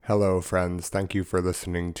Hello, friends. Thank you for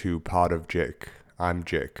listening to Pod of Jake. I'm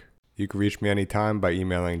Jake. You can reach me anytime by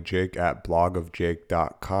emailing jake at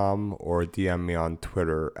blogofjake.com or DM me on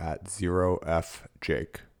Twitter at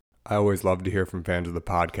 0fjake. I always love to hear from fans of the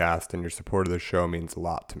podcast, and your support of the show means a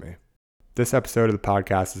lot to me. This episode of the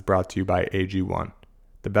podcast is brought to you by AG1,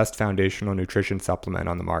 the best foundational nutrition supplement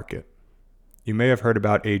on the market. You may have heard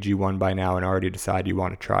about AG1 by now and already decided you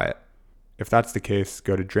want to try it. If that's the case,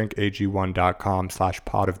 go to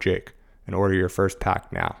drinkag1.com/podofjake and order your first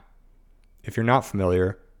pack now. If you're not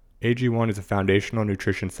familiar, AG1 is a foundational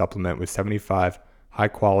nutrition supplement with 75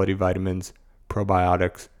 high-quality vitamins,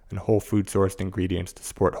 probiotics, and whole food-sourced ingredients to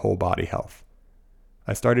support whole body health.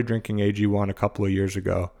 I started drinking AG1 a couple of years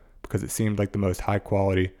ago because it seemed like the most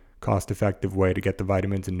high-quality, cost-effective way to get the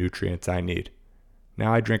vitamins and nutrients I need.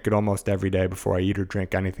 Now I drink it almost every day before I eat or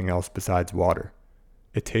drink anything else besides water.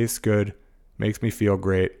 It tastes good, makes me feel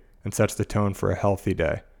great, and sets the tone for a healthy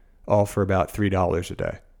day, all for about $3 a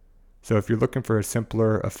day. So if you're looking for a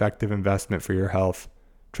simpler, effective investment for your health,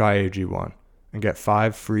 try AG1 and get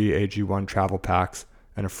 5 free AG1 travel packs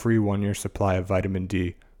and a free 1-year supply of vitamin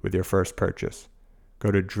D with your first purchase.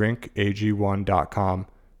 Go to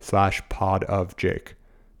drinkag1.com/podofjake.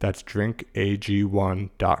 That's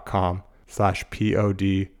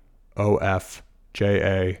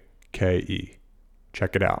drinkag1.com/podofjake.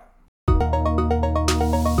 Check it out.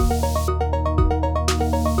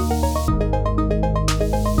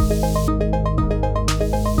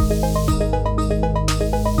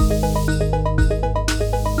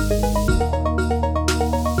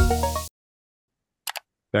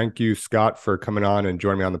 Thank you, Scott, for coming on and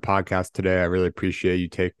joining me on the podcast today. I really appreciate you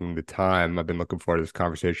taking the time. I've been looking forward to this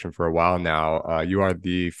conversation for a while now. You are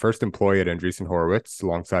the first employee at Andreessen Horowitz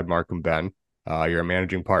alongside Mark and Ben. You're a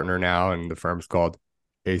managing partner now, and the firm's called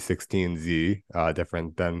A16Z,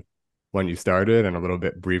 different than when you started and a little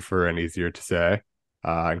bit briefer and easier to say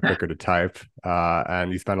and quicker to type.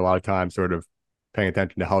 And you spend a lot of time sort of paying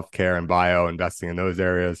attention to healthcare and bio, investing in those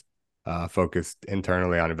areas. Focused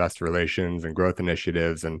internally on investor relations and growth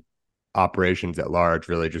initiatives and operations at large,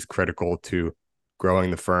 really just critical to growing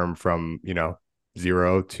the firm from,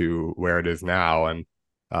 zero to where it is now, and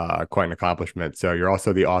quite an accomplishment. So you're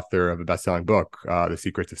also the author of a best-selling book, The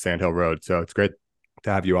Secrets of Sand Hill Road. So it's great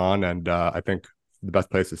to have you on. And I think the best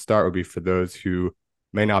place to start would be for those who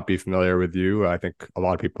may not be familiar with you. I think a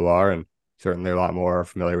lot of people are, and certainly a lot more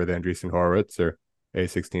familiar with Andreessen Horowitz or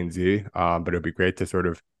A16Z. But it would be great to sort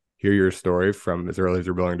of hear your story from as early as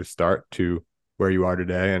you're willing to start to where you are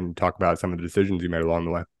today and talk about some of the decisions you made along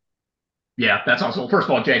the way. Yeah, that's awesome. Well, first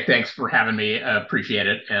of all, Jake, thanks for having me. Appreciate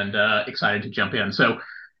it, and excited to jump in. So,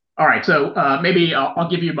 all right, so maybe I'll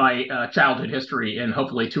give you my childhood history in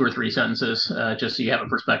hopefully 2 or 3 sentences, just so you have a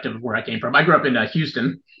perspective of where I came from. I grew up in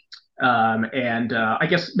Houston, and I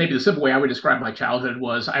guess maybe the simple way I would describe my childhood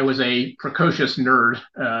was I was a precocious nerd,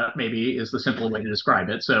 maybe is the simple way to describe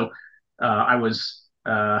it. So I was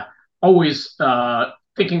always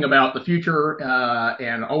thinking about the future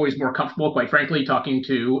and always more comfortable, quite frankly, talking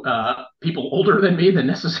to people older than me than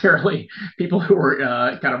necessarily people who were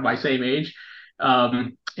kind of my same age.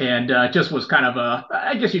 And just was kind of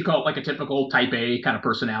I guess you'd call it like a typical type A kind of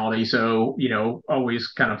personality. So, always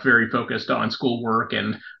kind of very focused on schoolwork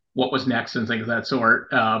and what was next and things of that sort.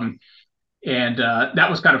 And that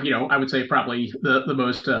was kind of, I would say probably the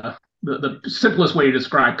most the simplest way to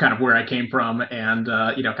describe kind of where I came from and,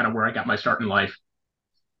 kind of where I got my start in life.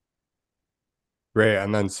 Great.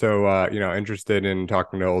 And then so, interested in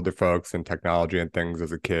talking to older folks and technology and things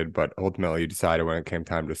as a kid, but ultimately you decided when it came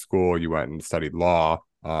time to school, you went and studied law.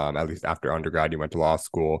 At least after undergrad, you went to law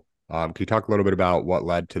school. Can you talk a little bit about what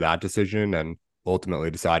led to that decision and ultimately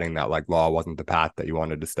deciding that law wasn't the path that you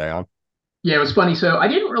wanted to stay on? Yeah, it was funny. So I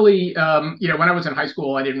didn't really, when I was in high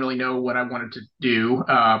school, I didn't really know what I wanted to do.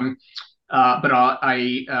 But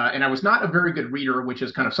I was not a very good reader, which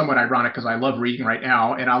is kind of somewhat ironic because I love reading right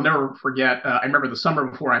now. And I'll never forget, I remember the summer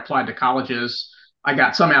before I applied to colleges, I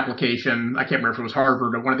got some application. I can't remember if it was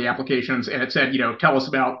Harvard or one of the applications. And it said, tell us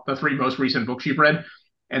about the 3 most recent books you've read.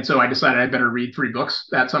 And so I decided I better read 3 books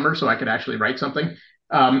that summer so I could actually write something.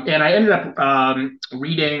 And I ended up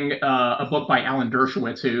reading a book by Alan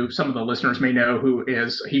Dershowitz, who some of the listeners may know,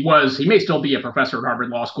 he may still be a professor at Harvard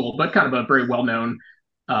Law School, but kind of a very well-known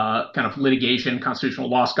kind of litigation, constitutional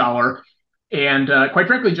law scholar. And quite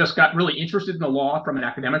frankly, just got really interested in the law from an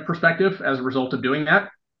academic perspective as a result of doing that.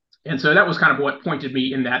 And so that was kind of what pointed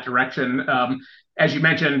me in that direction. As you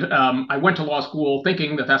mentioned, I went to law school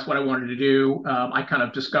thinking that that's what I wanted to do. I kind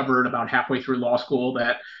of discovered about halfway through law school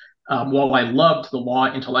that while I loved the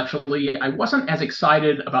law intellectually, I wasn't as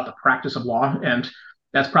excited about the practice of law. And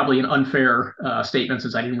that's probably an unfair statement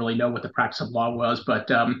since I didn't really know what the practice of law was.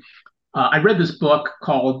 But I read this book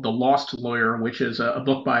called The Lost Lawyer, which is a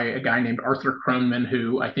book by a guy named Arthur Cronman,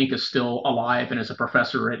 who I think is still alive and is a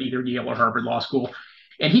professor at either Yale or Harvard Law School.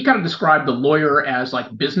 And he kind of described the lawyer as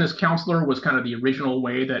like business counselor was kind of the original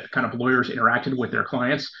way that kind of lawyers interacted with their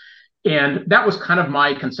clients. And that was kind of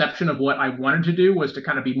my conception of what I wanted to do was to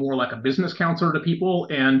kind of be more like a business counselor to people.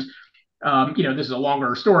 And this is a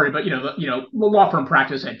longer story, but the law firm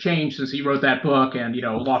practice had changed since he wrote that book, and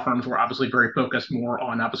law firms were obviously very focused more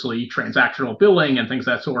on obviously transactional billing and things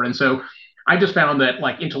of that sort. And so, I just found that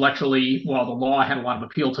like intellectually, while the law had a lot of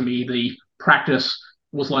appeal to me, the practice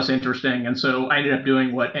was less interesting, and so I ended up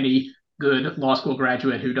doing what any good law school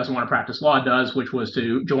graduate who doesn't want to practice law does, which was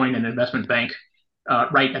to join an investment bank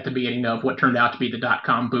right at the beginning of what turned out to be the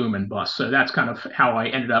dot-com boom and bust. So that's kind of how I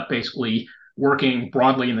ended up basically working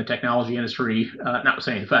broadly in the technology industry,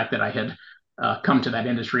 notwithstanding the fact that I had come to that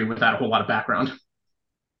industry without a whole lot of background.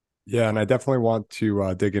 Yeah, and I definitely want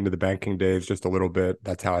to dig into the banking days just a little bit.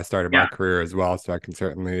 That's how I started my Yeah, career as well, so I can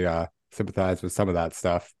certainly sympathize with some of that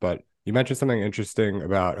stuff. But you mentioned something interesting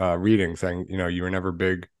about reading, saying you were never a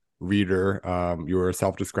big reader. You were a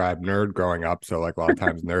self-described nerd growing up, so like a lot of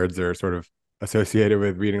times nerds are sort of associated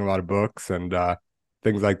with reading a lot of books and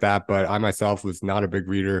things like that. But I myself was not a big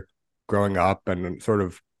reader growing up, and sort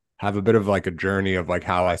of have a bit of like a journey of like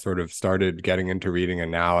how I sort of started getting into reading,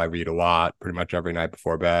 and now I read a lot pretty much every night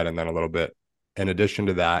before bed, and then a little bit in addition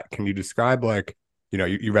to that. Can you describe like,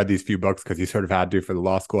 you read these few books because you sort of had to for the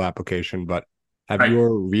law school application, but have right.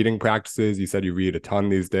 your reading practices, you said you read a ton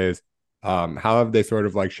these days, how have they sort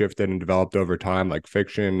of like shifted and developed over time, like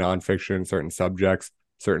fiction, nonfiction, certain subjects,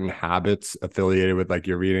 certain habits affiliated with like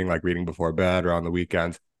your reading, like reading before bed or on the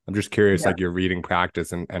weekends? I'm just curious, Yeah. like your reading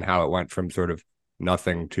practice and how it went from sort of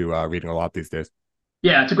nothing to reading a lot these days.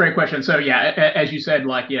 Yeah, it's a great question. So yeah, as you said,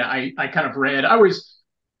 like yeah, I kind of read. I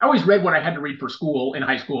always read what I had to read for school in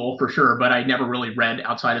high school for sure, but I never really read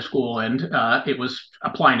outside of school. And it was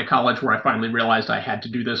applying to college where I finally realized I had to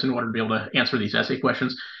do this in order to be able to answer these essay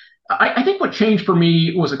questions. I think what changed for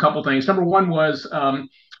me was a couple things. Number one was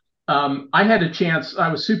I had a chance. I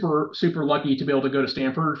was super, super lucky to be able to go to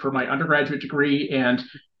Stanford for my undergraduate degree. And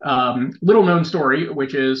little known story,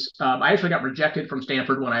 which is I actually got rejected from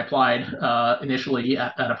Stanford when I applied initially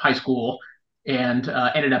out of high school, and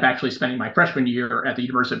ended up actually spending my freshman year at the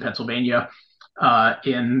University of Pennsylvania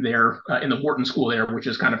in the Wharton School there, which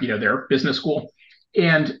is kind of their business school.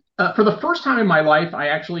 And for the first time in my life, I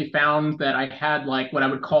actually found that I had like what I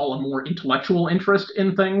would call a more intellectual interest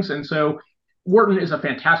in things, and so Wharton is a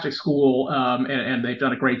fantastic school, and they've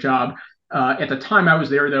done a great job. At the time I was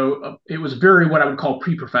there, though, it was very what I would call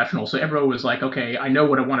pre-professional. So everyone was like, "Okay, I know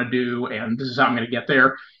what I want to do, and this is how I'm going to get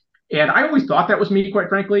there." And I always thought that was me, quite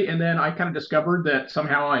frankly. And then I kind of discovered that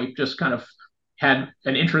somehow I just kind of had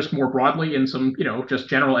an interest more broadly in some, just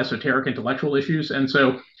general esoteric intellectual issues. And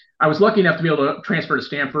so I was lucky enough to be able to transfer to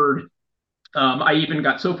Stanford. I even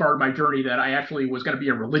got so far in my journey that I actually was going to be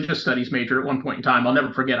a religious studies major at one point in time. I'll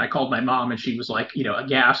never forget. I called my mom and she was like,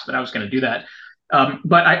 aghast that I was going to do that.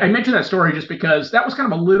 But I mentioned that story just because that was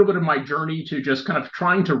kind of a little bit of my journey to just kind of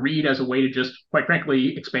trying to read as a way to just, quite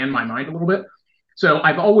frankly, expand my mind a little bit. So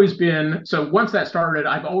once that started,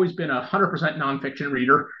 I've always been 100% nonfiction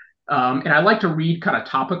reader. And I like to read kind of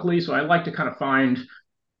topically. So I like to kind of find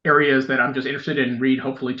areas that I'm just interested in and read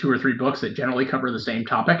hopefully two or three books that generally cover the same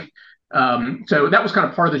topic. So that was kind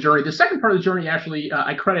of part of the journey. The second part of the journey, actually,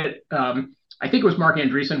 I credit, I think it was Mark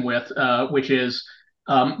Andreessen with, which is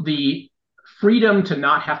the freedom to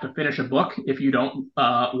not have to finish a book if you don't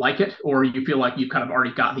like it or you feel like you've kind of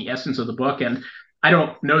already got the essence of the book. And I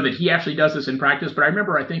don't know that he actually does this in practice, but I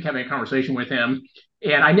remember, I think, having a conversation with him.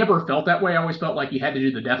 And I never felt that way. I always felt like you had to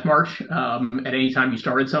do the death march at any time you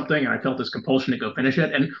started something. And I felt this compulsion to go finish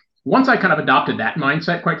it. And once I kind of adopted that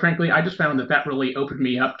mindset, quite frankly, I just found that that really opened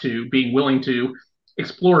me up to being willing to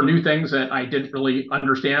explore new things that I didn't really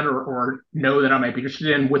understand or know that I might be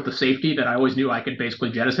interested in with the safety that I always knew I could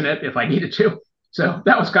basically jettison it if I needed to. So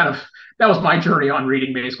that was my journey on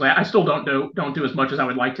reading. Basically, I still don't do as much as I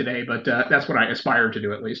would like today, but that's what I aspire to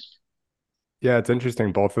do at least. Yeah, it's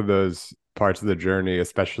interesting. Both of those parts of the journey,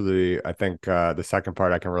 especially I think the second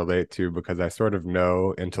part I can relate to because I sort of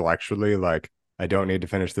know intellectually, like I don't need to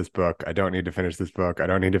finish this book. I don't need to finish this book. I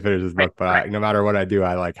don't need to finish this Right, book. But right. no matter what I do,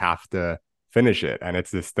 I like have to finish it. And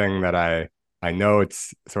it's this thing that I know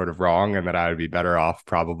it's sort of wrong and that I would be better off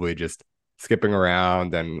probably just skipping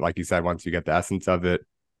around. And like you said, once you get the essence of it,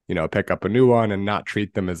 pick up a new one and not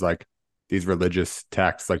treat them as like these religious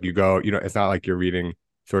texts. Like you go, it's not like you're reading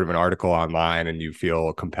sort of an article online and you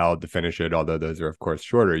feel compelled to finish it, although those are of course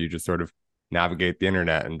shorter. You just sort of navigate the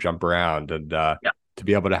internet and jump around. And Yeah. to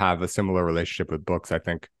be able to have a similar relationship with books, I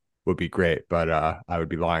think would be great. But I would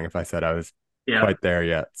be lying if I said I was Yeah. quite there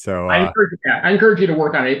yet. So I encourage you to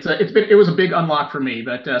work on it. It was a big unlock for me.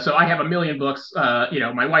 But so I have a million books.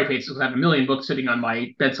 My wife hates this. I have a million books sitting on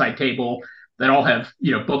my bedside table that all have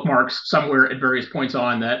bookmarks somewhere at various points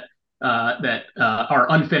on that are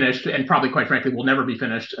unfinished and probably, quite frankly, will never be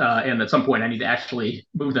finished. And at some point, I need to actually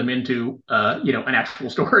move them into an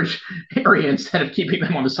actual storage area instead of keeping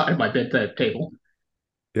them on the side of my bed table.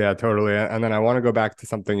 yeah, totally. And then I want to go back to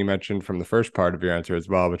something you mentioned from the first part of your answer as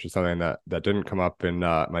well, which is something that didn't come up in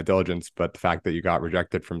my diligence, but the fact that you got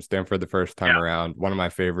rejected from Stanford the first time Yeah. around. One of my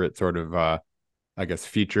favorite sort of I guess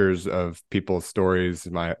features of people's stories,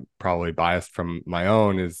 my probably biased from my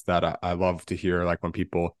own, is that I love to hear like when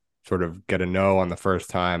people sort of get a no on the first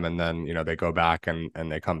time and then, they go back and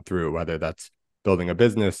they come through, whether that's building a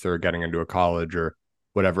business or getting into a college or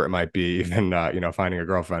whatever it might be, even finding a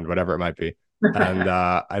girlfriend, whatever it might be. And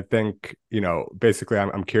I think, basically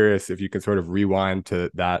I'm curious if you can sort of rewind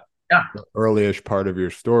to that Yeah. earlyish part of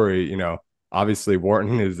your story. Obviously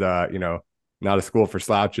Wharton is not a school for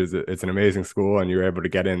slouches. It's an amazing school and you were able to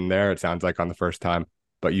get in there, it sounds like, on the first time,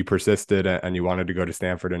 but you persisted and you wanted to go to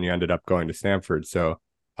Stanford and you ended up going to Stanford. So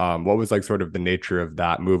what was like sort of the nature of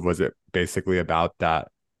that move? Was it basically about that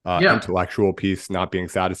Yeah. intellectual piece not being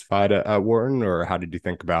satisfied at Wharton, or how did you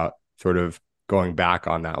think about sort of going back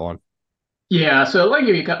on that one? Yeah, so let me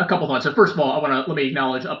give you a couple thoughts. So first of all, let me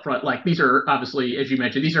acknowledge upfront, like these are obviously, as you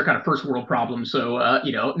mentioned, these are kind of first world problems. So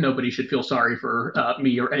nobody should feel sorry for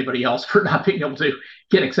me or anybody else for not being able to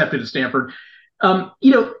get accepted to Stanford.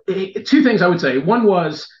 Two things I would say. One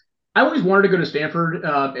was I always wanted to go to Stanford.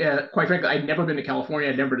 Quite frankly, I'd never been to California.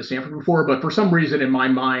 I'd never been to Stanford before, but for some reason in my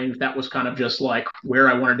mind, that was kind of just like where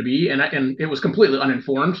I wanted to be, and it was completely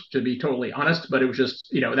uninformed, to be totally honest. But it was just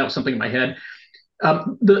that was something in my head.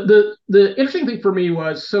 The interesting thing for me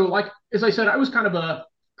was, so like as I said, I was kind of a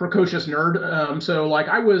precocious nerd. So like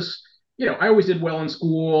I was, I always did well in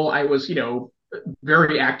school. I was,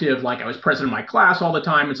 very active. Like I was president of my class all the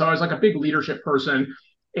time, and so I was like a big leadership person.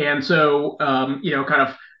 And so, kind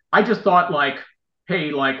of, I just thought like,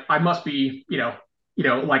 hey, like I must be,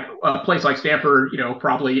 like a place like Stanford,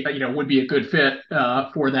 probably, would be a good fit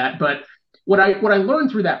for that. But what I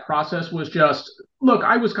learned through that process was just look,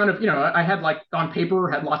 I was kind of, I had like on paper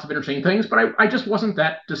had lots of interesting things, but I just wasn't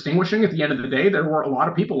that distinguishing at the end of the day. There were a lot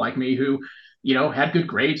of people like me who, had good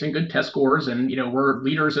grades and good test scores and, were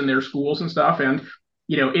leaders in their schools and stuff. And,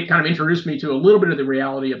 it kind of introduced me to a little bit of the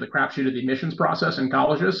reality of the crapshoot of the admissions process in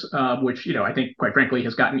colleges, which, I think quite frankly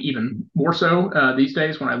has gotten even more so these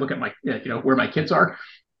days when I look at my, where my kids are.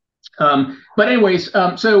 But anyways,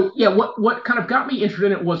 so yeah, what kind of got me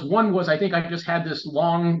interested in it was one was I think I just had this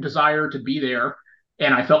long desire to be there,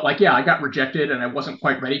 and I felt like yeah, I got rejected and I wasn't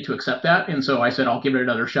quite ready to accept that, and so I said I'll give it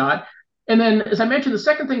another shot. And then, as I mentioned, the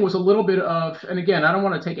second thing was a little bit of, and again, I don't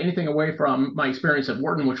want to take anything away from my experience at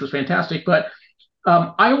Wharton, which was fantastic, but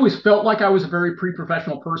I always felt like I was a very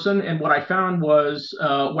pre-professional person, and what I found was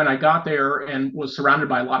when I got there and was surrounded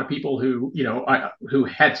by a lot of people who, who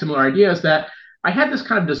had similar ideas, that I had this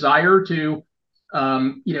kind of desire to,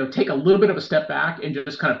 take a little bit of a step back and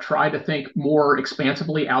just kind of try to think more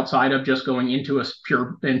expansively outside of just going into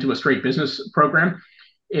a straight business program.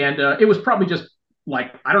 And it was probably just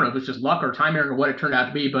like I don't know if it's just luck or timing or what it turned out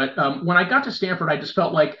to be, but when I got to Stanford, I just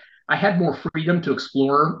felt like I had more freedom to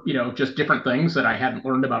explore, just different things that I hadn't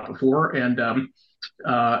learned about before, and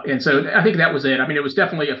so I think that was it. I mean, it was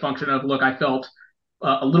definitely a function of look, I felt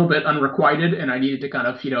a little bit unrequited, and I needed to kind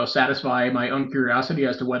of satisfy my own curiosity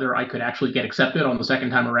as to whether I could actually get accepted on the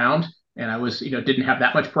second time around. And I was didn't have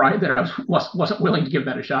that much pride that I wasn't willing to give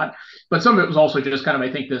that a shot. But some of it was also just kind of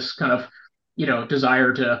I think this kind of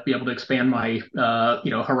desire to be able to expand my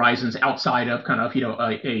horizons outside of kind of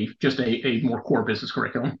a just a more core business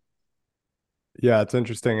curriculum. Yeah, it's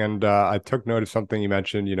interesting. And I took note of something you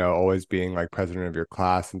mentioned, always being like president of your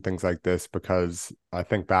class and things like this, because I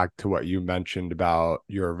think back to what you mentioned about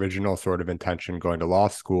your original sort of intention going to law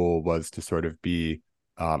school was to sort of be,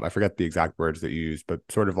 I forget the exact words that you used, but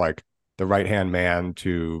sort of like the right-hand man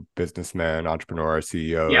to businessmen, entrepreneurs,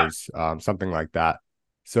 Yeah. CEOs, something like that.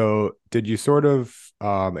 So did you sort of,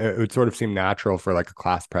 it would sort of seem natural for like a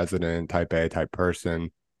class president, type A type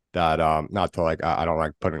person that not to like I don't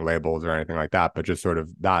like putting labels or anything like that, but just sort of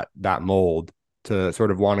that mold to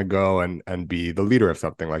sort of want to go and be the leader of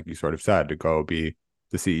something, like you sort of said, to go be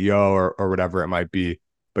the CEO or whatever it might be.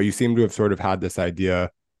 But you seem to have sort of had this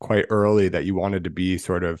idea quite early that you wanted to be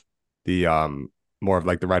sort of the more of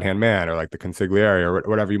like the right hand man or like the consigliere or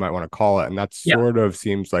whatever you might want to call it. And that Yeah. sort of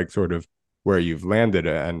seems like sort of where you've landed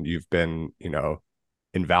and you've been,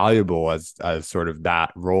 invaluable as sort of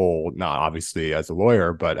that role, not obviously as a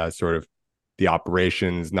lawyer, but as sort of the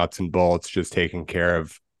operations, nuts and bolts, just taking care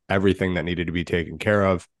of everything that needed to be taken care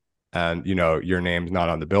of. And, your name's not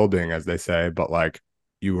on the building, as they say, but like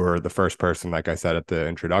you were the first person, like I said at the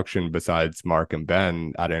introduction, besides Mark and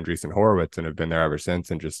Ben at Andreessen Horowitz, and have been there ever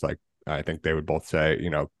since. And just like, I think they would both say,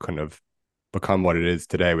 couldn't have become what it is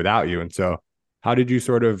today without you. And so, how did you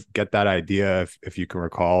sort of get that idea, if you can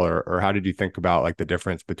recall, or how did you think about like the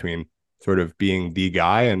difference between sort of being the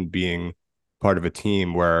guy and being part of a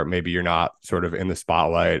team where maybe you're not sort of in the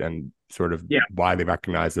spotlight and sort of Yeah. widely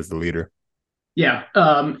recognized as the leader? Yeah.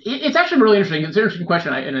 It's actually really interesting. It's an interesting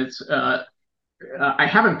question. I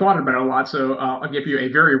haven't thought about it a lot, so I'll give you a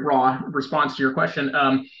very raw response to your question.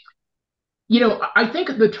 I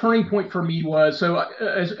think the turning point for me was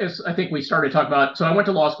as I think we started talking about. So I went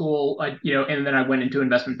to law school, and then I went into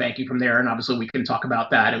investment banking from there. And obviously, we can talk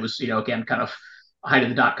about that. It was, again, kind of height of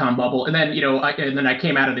the dot-com bubble. And then, I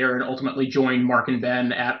came out of there and ultimately joined Mark and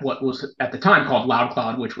Ben at what was at the time called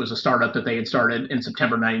LoudCloud, which was a startup that they had started in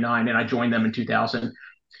September '99, and I joined them in 2000.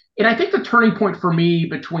 And I think the turning point for me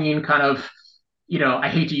between kind of, I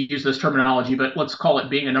hate to use this terminology, but let's call it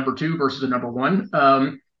being a number two versus a number one,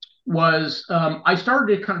 was I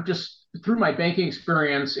started to kind of just through my banking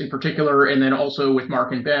experience in particular, and then also with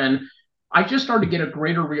Mark and Ben, I just started to get a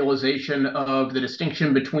greater realization of the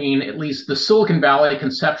distinction between at least the Silicon Valley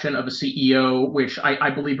conception of a CEO, which I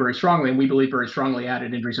believe very strongly, and we believe very strongly at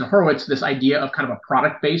Andreessen Horowitz, this idea of kind of a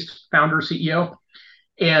product-based founder CEO.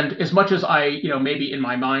 And as much as I, maybe in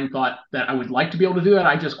my mind thought that I would like to be able to do that,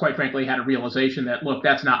 I just quite frankly had a realization that, look,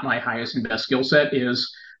 that's not my highest and best skill set.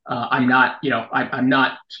 I'm not, I'm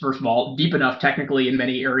not, first of all, deep enough technically in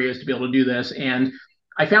many areas to be able to do this. And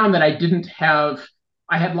I found that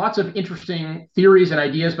I had lots of interesting theories and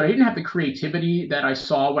ideas, but I didn't have the creativity that I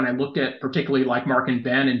saw when I looked at particularly like Mark and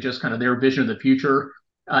Ben and just kind of their vision of the future.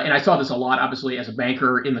 And I saw this a lot, obviously, as a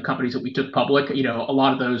banker in the companies that we took public. A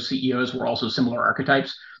lot of those CEOs were also similar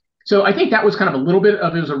archetypes. So I think that was kind of a little bit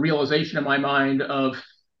of it was a realization in my mind of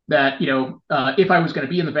that, if I was going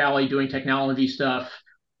to be in the Valley doing technology stuff,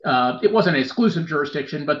 it wasn't an exclusive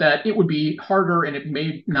jurisdiction, but that it would be harder and it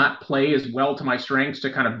may not play as well to my strengths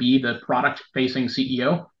to kind of be the product facing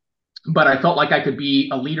CEO. But I felt like I could be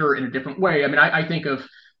a leader in a different way. I mean, I think of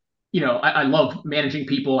I love managing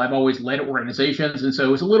people. I've always led organizations. And so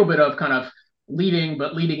it was a little bit of kind of leading,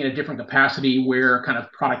 but leading in a different capacity where kind of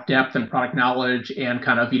product depth and product knowledge and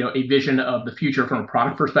kind of, a vision of the future from a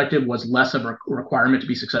product perspective was less of a requirement to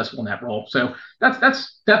be successful in that role. So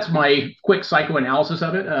that's my quick psychoanalysis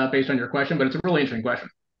of it based on your question, but it's a really interesting question.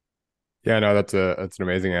 Yeah, no, that's an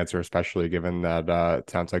amazing answer, especially given that it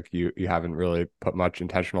sounds like you haven't really put much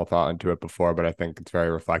intentional thought into it before, but I think it's very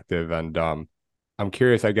reflective. And I'm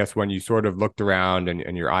curious, I guess, when you sort of looked around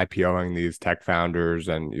and you're IPOing these tech founders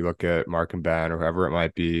and you look at Mark and Ben or whoever it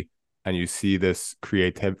might be, and you see this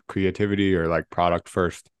creativity or like product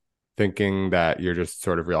first thinking, that you're just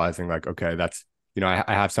sort of realizing like, okay, that's, I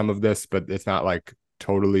have some of this, but it's not like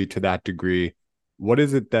totally to that degree. What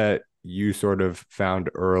is it that you sort of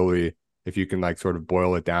found early, if you can like sort of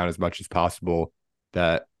boil it down as much as possible,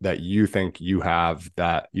 that you think you have,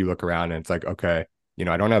 that you look around and it's like, okay,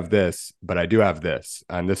 I don't have this, but I do have this.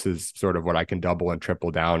 And this is sort of what I can double and triple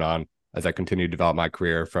down on as I continue to develop my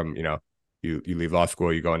career from, you leave law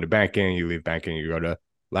school, you go into banking, you leave banking, you go to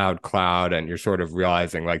Loud Cloud, and you're sort of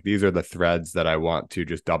realizing like these are the threads that I want to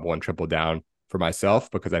just double and triple down for myself,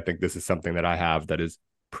 because I think this is something that I have that is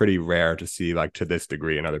pretty rare to see like to this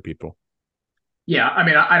degree in other people. Yeah, I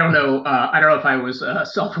mean, I don't know. I don't know if I was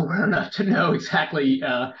self-aware enough to know exactly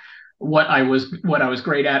what I was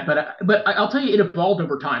great at, but I'll tell you, it evolved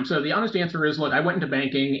over time. So the honest answer is, look, I went into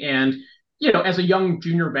banking, and as a young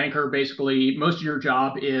junior banker, basically most of your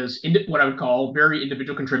job is what I would call very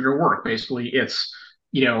individual contributor work. Basically, it's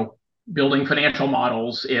you know building financial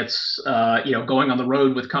models. It's going on the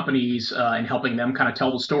road with companies and helping them kind of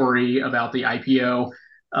tell the story about the IPO.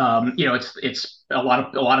 It's a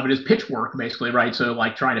lot of it is pitch work, basically, right? So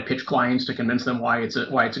like trying to pitch clients to convince them why it's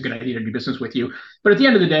a good idea to do business with you. But at the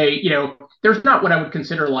end of the day, there's not what I would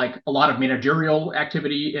consider like a lot of managerial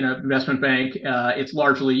activity in an investment bank. It's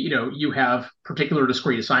largely, you have particular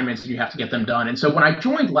discrete assignments and you have to get them done. And so when I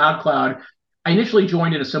joined LoudCloud, I initially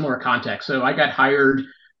joined in a similar context. So I got hired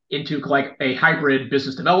into like a hybrid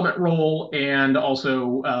business development role and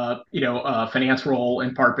also a finance role,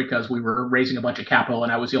 in part because we were raising a bunch of capital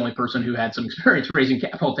and I was the only person who had some experience raising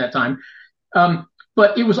capital at that time.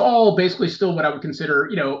 But it was all basically still what I would consider,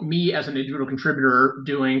 me as an individual contributor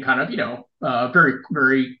doing kind of, very,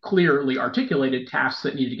 very clearly articulated tasks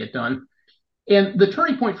that needed to get done. And the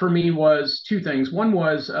turning point for me was two things. One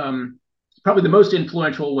was probably the most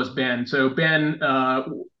influential was Ben. So Ben,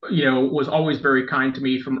 was always very kind to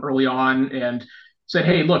me from early on and said,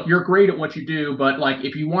 "Hey, look, you're great at what you do, but like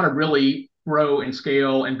if you want to really grow and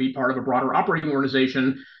scale and be part of a broader operating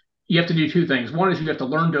organization, you have to do two things. One is you have to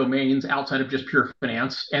learn domains outside of just pure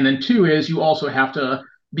finance, and then two is you also have to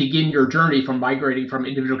begin your journey from migrating from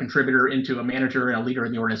individual contributor into a manager and a leader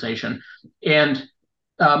in the organization." And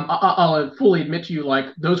I'll fully admit to you, like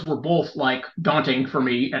those were both like daunting for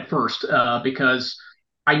me at first because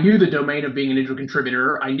I knew the domain of being an individual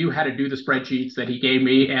contributor. I knew how to do the spreadsheets that he gave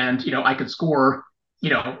me, and I could score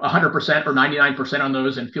 100% or 99% on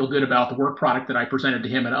those and feel good about the work product that I presented to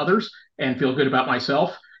him and others, and feel good about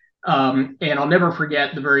myself. And I'll never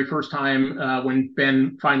forget the very first time when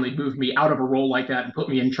Ben finally moved me out of a role like that and put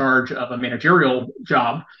me in charge of a managerial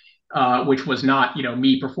job, which was not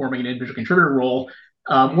me performing an individual contributor role.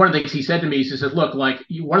 One of the things he said to me, he said, "Look, like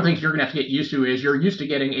one of the things you're going to have to get used to is you're used to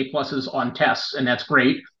getting A pluses on tests, and that's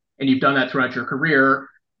great, and you've done that throughout your career.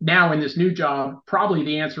 Now in this new job, probably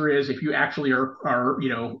the answer is if you actually are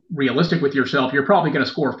realistic with yourself, you're probably going to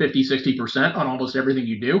score 50, 60% on almost everything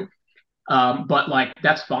you do. But like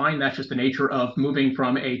that's fine. That's just the nature of moving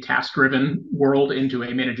from a task-driven world into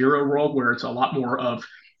a managerial world where it's a lot more of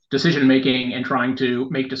decision making and trying to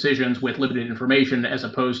make decisions with limited information as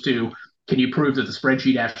opposed to can you prove that the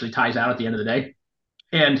spreadsheet actually ties out at the end of the day?"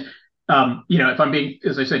 And if I'm being,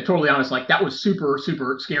 as I said, totally honest, like that was super,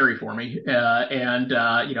 super scary for me. I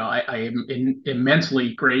am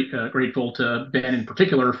immensely grateful to Ben in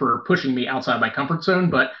particular for pushing me outside my comfort zone.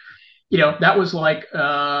 But that was like,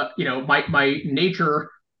 my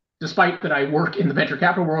nature, despite that I work in the venture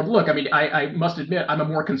capital world. Look, I mean, I must admit, I'm a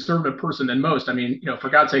more conservative person than most. I mean, for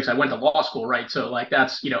God's sakes, I went to law school, right? So like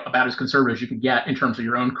that's, about as conservative as you can get in terms of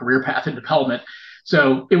your own career path and development.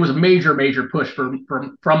 So it was a major, major push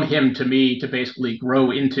from him to me to basically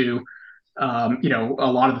grow into, a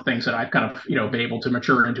lot of the things that I've kind of, been able to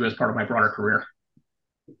mature into as part of my broader career.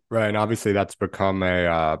 Right. And obviously that's become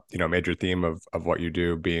a major theme of what you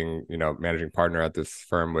do, being, managing partner at this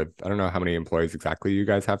firm with I don't know how many employees exactly you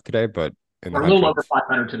guys have today, but in the We're a little over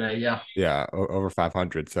hundreds. 500 today. Yeah. Yeah, over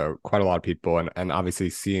 500. So quite a lot of people and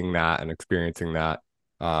obviously seeing that and experiencing that.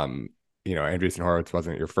 Um, Andreessen Horowitz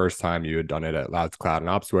wasn't your first time. You had done it at Louds Cloud and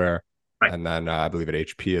Opsware, Right. and then I believe at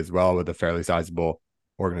HP as well with a fairly sizable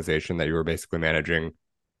organization that you were basically managing.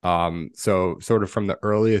 So sort of from the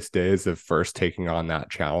earliest days of first taking on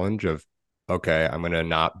that challenge of, okay, I'm going to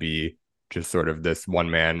not be just sort of this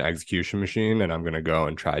one man execution machine, and I'm going to go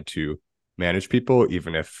and try to manage people,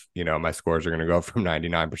 even if, my scores are going to go from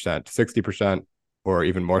 99% to 60%, or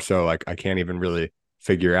even more so, like I can't even really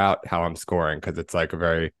figure out how I'm scoring because it's like a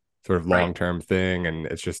very sort of Right. long-term thing. And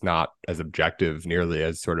it's just not as objective nearly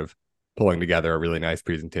as sort of pulling together a really nice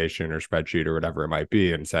presentation or spreadsheet or whatever it might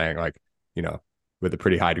be and saying like, you know, with a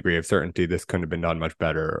pretty high degree of certainty, this couldn't have been done much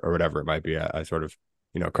better or whatever it might be. I sort of,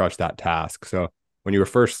 crushed that task. So when you were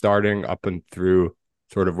first starting up and through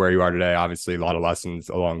sort of where you are today, obviously a lot of lessons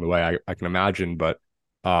along the way, I can imagine, but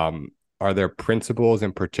um, are there principles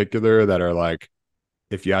in particular that are like,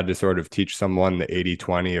 if you had to sort of teach someone the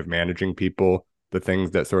 80-20 of managing people, the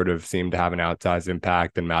things that sort of seem to have an outsized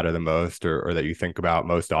impact and matter the most, or that you think about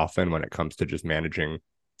most often when it comes to just managing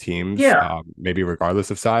teams, Yeah. maybe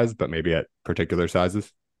regardless of size, but maybe at particular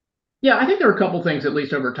sizes? Yeah, I think there are a couple things, at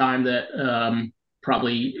least over time, that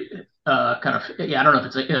probably kind of, yeah, I don't know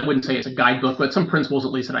if I wouldn't say it's a guidebook, but some principles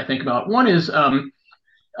at least that I think about. One is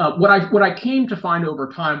what I came to find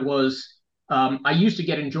over time was I used to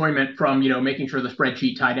get enjoyment from making sure the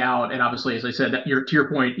spreadsheet tied out, and obviously, as I said, that to your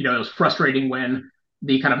point, it was frustrating when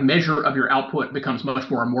the kind of measure of your output becomes much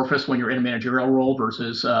more amorphous when you're in a managerial role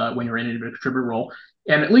versus when you're in a contributor role.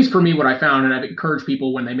 And at least for me, what I found, and I've encouraged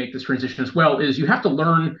people when they make this transition as well, is you have to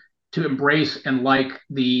learn to embrace and like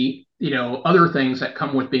the other things that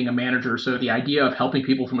come with being a manager. So the idea of helping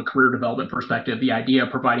people from a career development perspective, the idea of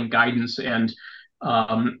providing guidance and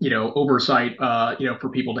oversight, for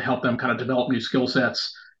people to help them kind of develop new skill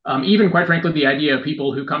sets. Even quite frankly, the idea of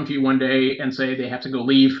people who come to you one day and say they have to go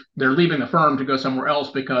leave, they're leaving the firm to go somewhere else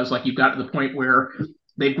because like you've got to the point where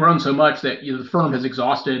they've grown so much that the firm has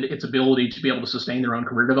exhausted its ability to be able to sustain their own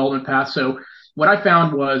career development path. So what I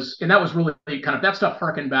found was, and that was really kind of that stuff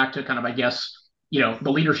harkened back to kind of, I guess,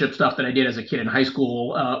 the leadership stuff that I did as a kid in high school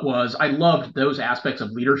was I loved those aspects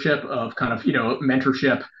of leadership, of kind of,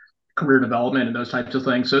 mentorship, career development, and those types of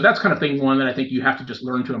things. So that's kind of thing one that I think you have to just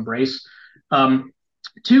learn to embrace. Um,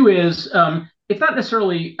 Two is it's not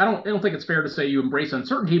necessarily, I don't think it's fair to say you embrace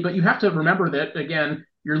uncertainty, but you have to remember that again,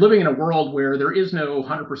 you're living in a world where there is no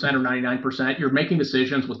 100% or 99%. You're making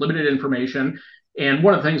decisions with limited information. And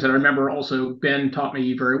one of the things that I remember also Ben taught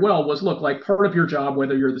me very well was, look, like part of your job,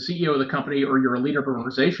 whether you're the CEO of the company or you're a leader of an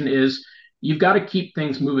organization, is you've got to keep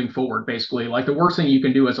things moving forward, basically. Like the worst thing you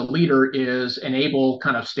can do as a leader is enable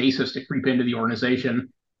kind of stasis to creep into the organization,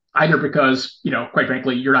 either because, quite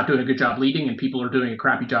frankly, you're not doing a good job leading and people are doing a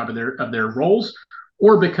crappy job of their roles,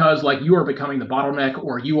 or because like you are becoming the bottleneck,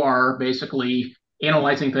 or you are basically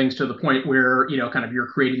analyzing things to the point where, kind of you're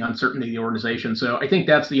creating uncertainty in the organization. So I think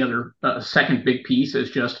that's the other second big piece, is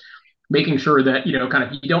just making sure that, kind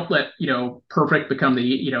of you don't let, perfect become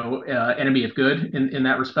the, enemy of good in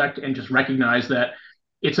that respect, and just recognize that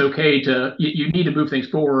it's okay to, you need to move things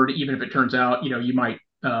forward, even if it turns out, you might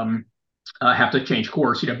have to change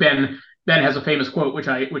course. Ben has a famous quote, which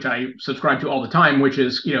I subscribe to all the time, which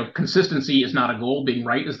is, consistency is not a goal, being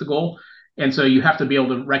right is the goal. And so you have to be able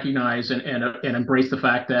to recognize and embrace the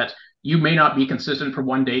fact that you may not be consistent from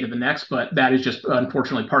one day to the next, but that is just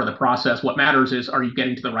unfortunately part of the process. What matters is, are you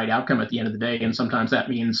getting to the right outcome at the end of the day? And sometimes that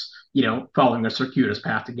means, following a circuitous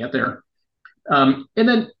path to get there. And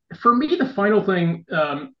then for me, the final thing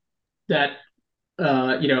that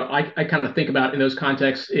I kind of think about in those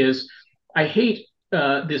contexts is, I hate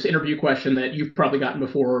this interview question that you've probably gotten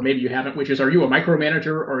before, or maybe you haven't, which is, are you a micromanager,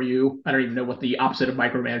 or are you, I don't even know what the opposite of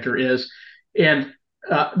micromanager is. And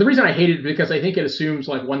the reason I hate it is because I think it assumes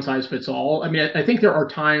like one size fits all. I mean, I think there are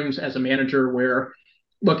times as a manager where,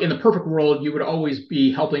 look, in the perfect world, you would always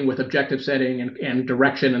be helping with objective setting and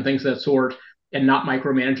direction and things of that sort, and not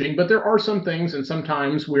micromanaging. But there are some things and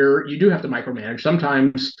sometimes where you do have to micromanage.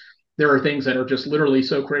 Sometimes there are things that are just literally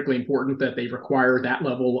so critically important that they require that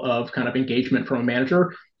level of kind of engagement from a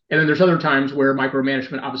manager. And then there's other times where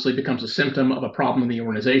micromanagement obviously becomes a symptom of a problem in the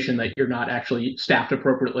organization, that you're not actually staffed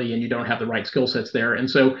appropriately and you don't have the right skill sets there. And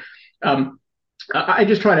so um, I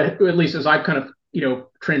just try to, at least as I've kind of,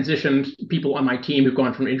 transitioned people on my team who've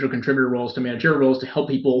gone from individual contributor roles to managerial roles, to help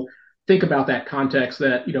people think about that context,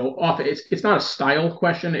 that, often it's not a style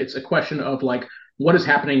question. It's a question of like, what is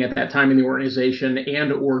happening at that time in the organization,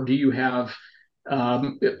 and or do you have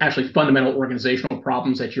actually fundamental organizational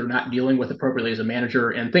problems that you're not dealing with appropriately as a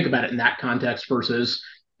manager, and think about it in that context versus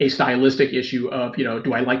a stylistic issue of,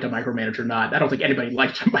 do I like to micromanage or not? I don't think anybody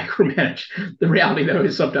likes to micromanage. The reality, though,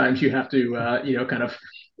 is sometimes you have to, kind of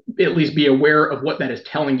at least be aware of what that is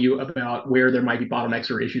telling you about where there might be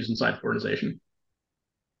bottlenecks or issues inside the organization.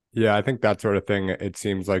 Yeah, I think that sort of thing, it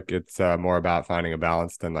seems like it's more about finding a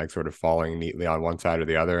balance than like sort of falling neatly on one side or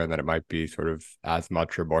the other, and that it might be sort of as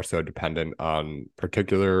much or more so dependent on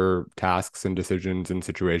particular tasks and decisions and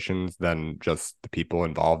situations than just the people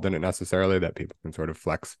involved in it necessarily, that people can sort of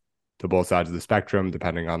flex to both sides of the spectrum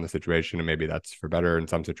depending on the situation. And maybe that's for better in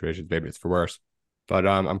some situations, maybe it's for worse. But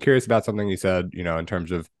I'm curious about something you said, in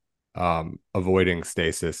terms of avoiding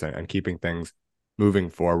stasis and keeping things moving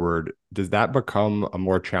forward. Does that become a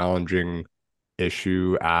more challenging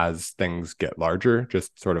issue as things get larger,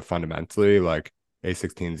 just sort of fundamentally, like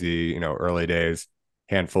A16Z, early days,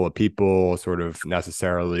 handful of people, sort of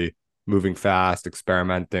necessarily moving fast,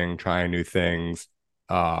 experimenting, trying new things,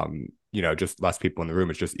 just less people in the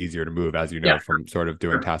room. It's just easier to move, as you Yeah, know, from sort of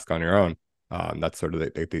doing sure. tasks on your own. That's sort of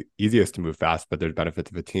the easiest to move fast, but there's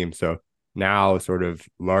benefits of a team. So now sort of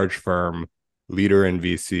large firm leader in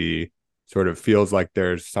VC sort of feels like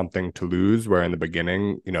there's something to lose, where in the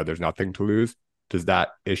beginning, there's nothing to lose. Does that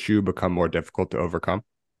issue become more difficult to overcome?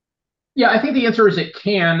 Yeah, I think the answer is it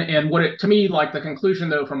can. And to me, like the conclusion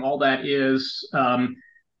though from all that is,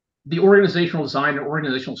 the organizational design and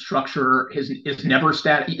organizational structure is never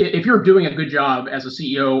static. If you're doing a good job as a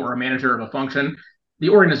CEO or a manager of a function, the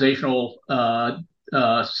organizational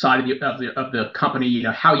side of the company,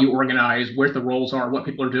 how you organize, where the roles are, what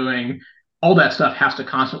people are doing, all that stuff has to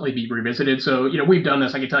constantly be revisited. So, we've done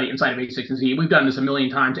this. I can tell you inside of A6 and Z, we've done this a million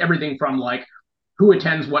times. Everything from like who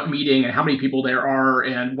attends what meeting and how many people there are.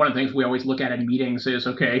 And one of the things we always look at in meetings is,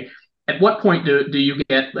 okay, at what point do you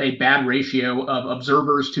get a bad ratio of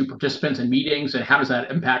observers to participants in meetings, and how does that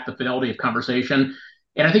impact the fidelity of conversation?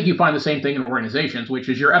 And I think you find the same thing in organizations, which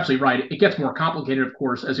is, you're absolutely right. It gets more complicated, of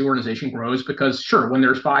course, as the organization grows, because sure, when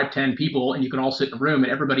there's 5, 10 people and you can all sit in a room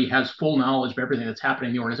and everybody has full knowledge of everything that's happening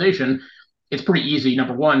in the organization, it's pretty easy,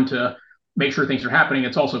 number one, to make sure things are happening.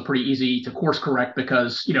 It's also pretty easy to course correct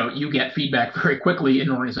because, you get feedback very quickly in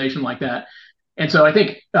an organization like that. And so I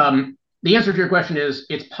think the answer to your question is,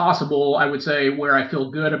 it's possible. I would say where I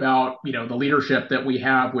feel good about, the leadership that we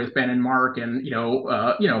have with Ben and Mark, and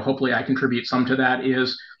hopefully I contribute some to that,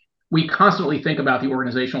 is we constantly think about the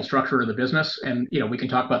organizational structure of the business. And we can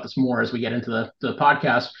talk about this more as we get into the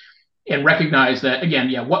podcast. and recognize that, again,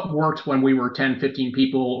 yeah, what worked when we were 10, 15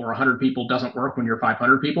 people or 100 people doesn't work when you're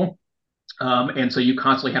 500 people. And so you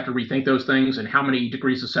constantly have to rethink those things, and how many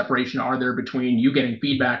degrees of separation are there between you getting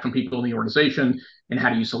feedback from people in the organization, and how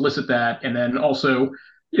do you solicit that? And then also,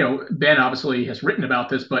 Ben obviously has written about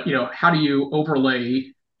this, but how do you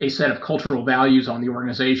overlay a set of cultural values on the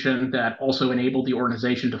organization that also enable the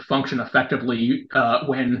organization to function effectively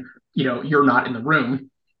when you're not in the room,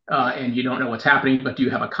 and you don't know what's happening, but do you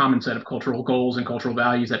have a common set of cultural goals and cultural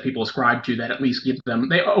values that people ascribe to, that at least gives them,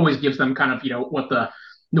 they always gives them kind of what the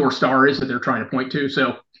North Star is that they're trying to point to.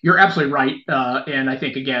 So you're absolutely right. And I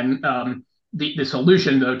think, again, the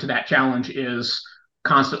solution, though, to that challenge is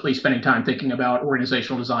constantly spending time thinking about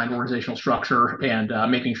organizational design, organizational structure, and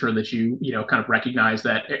making sure that you kind of recognize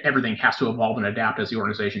that everything has to evolve and adapt as the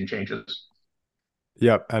organization changes.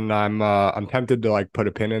 Yep, and I'm tempted to like put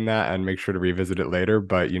a pin in that and make sure to revisit it later,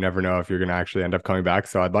 but you never know if you're going to actually end up coming back.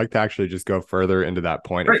 So I'd like to actually just go further into that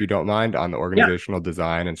point, if Great. you don't mind, on the Yeah. organizational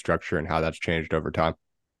design and structure and how that's changed over time.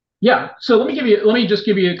 Yeah. So let me just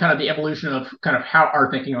give you kind of the evolution of kind of how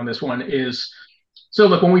our thinking on this one is. So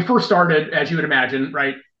look, when we first started, as you would imagine,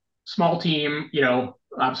 right, small team,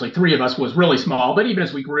 obviously three of us was really small, but even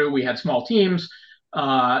as we grew, we had small teams.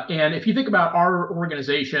 And if you think about our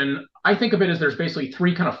organization, I think of it as there's basically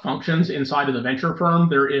three kind of functions inside of the venture firm.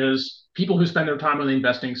 There is people who spend their time on the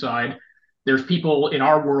investing side. There's people in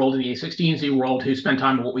our world, in the A16Z world, who spend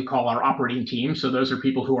time on what we call our operating team. So those are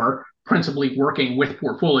people who are principally working with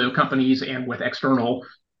portfolio companies and with external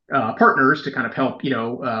partners to kind of help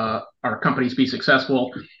our companies be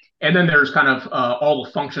successful. And then there's kind of all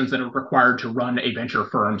the functions that are required to run a venture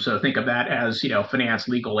firm. So think of that as finance,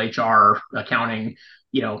 legal, HR, accounting,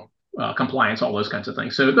 compliance, all those kinds of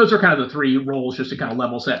things. So those are kind of the three roles, just to kind of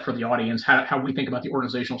level set for the audience how we think about the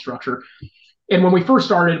organizational structure. And when we first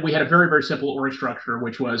started, we had a very, very simple org structure,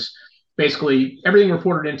 which was basically everything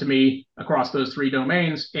reported into me across those three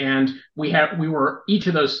domains. And each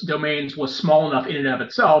of those domains was small enough in and of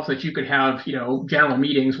itself that you could have, general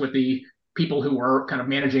meetings with the people who were kind of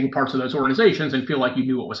managing parts of those organizations and feel like you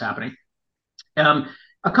knew what was happening.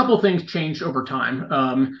 A couple of things changed over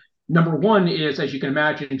time. Number one is, as you can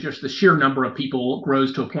imagine, just the sheer number of people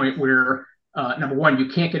grows to a point where number one, you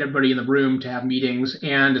can't get everybody in the room to have meetings.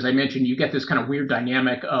 And as I mentioned, you get this kind of weird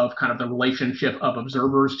dynamic of kind of the relationship of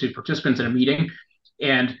observers to participants in a meeting.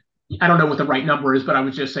 And I don't know what the right number is, but I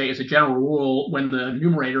would just say, as a general rule, when the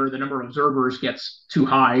numerator, the number of observers, gets too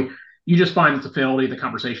high, you just find that the fidelity of the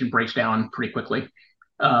conversation breaks down pretty quickly.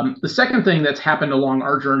 The second thing that's happened along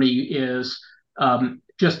our journey is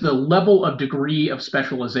just the level of degree of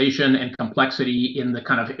specialization and complexity in the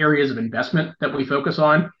kind of areas of investment that we focus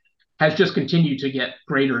on has just continued to get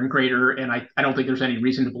greater and greater. And I don't think there's any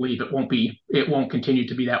reason to believe it won't continue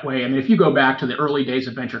to be that way. I mean, if you go back to the early days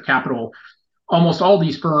of venture capital, almost all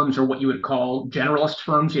these firms are what you would call generalist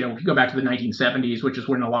firms. If you go back to the 1970s, which is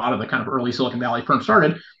when a lot of the kind of early Silicon Valley firms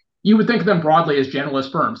started, you would think of them broadly as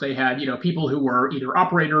generalist firms. They had, people who were either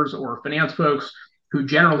operators or finance folks who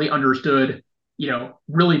generally understood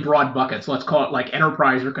really broad buckets. Let's call it like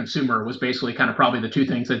enterprise or consumer was basically kind of probably the two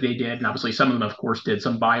things that they did. And obviously some of them, of course, did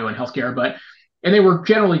some bio and healthcare, and they were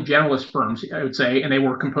generally generalist firms, I would say, and they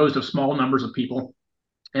were composed of small numbers of people.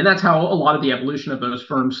 And that's how a lot of the evolution of those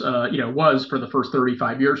firms, was for the first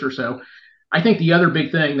 35 years or so. I think the other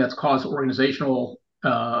big thing that's caused organizational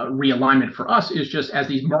realignment for us is just as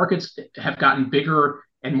these markets have gotten bigger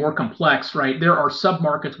and more complex, right? There are sub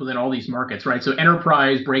markets within all these markets, right? So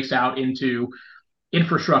enterprise breaks out into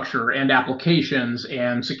infrastructure and applications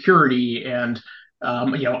and security and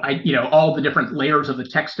all the different layers of the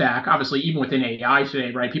tech stack. Obviously, even within AI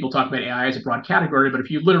today, right? People talk about AI as a broad category, but if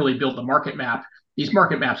you literally build the market map, these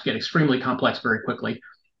market maps get extremely complex very quickly.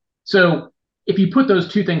 So if you put those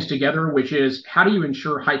two things together, which is how do you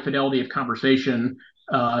ensure high fidelity of conversation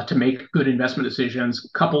to make good investment decisions,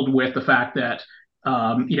 coupled with the fact that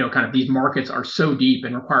kind of these markets are so deep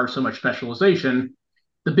and require so much specialization,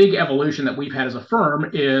 the big evolution that we've had as a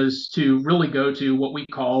firm is to really go to what we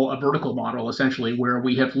call a vertical model, essentially, where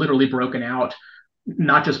we have literally broken out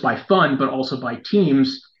not just by fund, but also by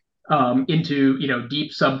teams into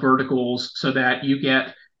deep sub verticals, so that you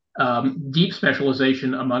get deep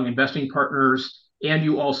specialization among investing partners, and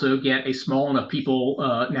you also get a small enough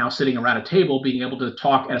people now sitting around a table being able to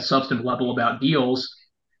talk at a substantive level about deals,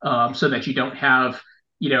 so that you don't have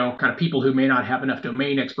kind of people who may not have enough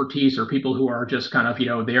domain expertise, or people who are just kind of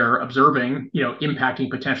they're observing,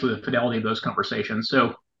 impacting potentially the fidelity of those conversations.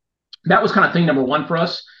 So that was kind of thing number one for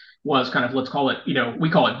us, was kind of, let's call it, we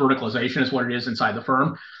call it verticalization is what it is inside the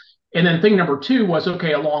firm. And then thing number two was,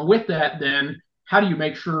 okay, along with that, then how do you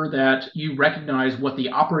make sure that you recognize what the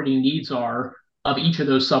operating needs are of each of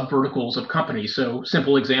those sub verticals of companies? So,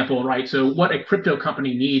 simple example, right? So, what a crypto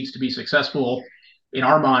company needs to be successful in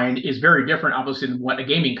our mind is very different, obviously, than what a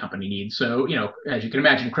gaming company needs. So, as you can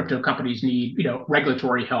imagine, crypto companies need,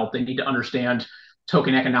 regulatory help. They need to understand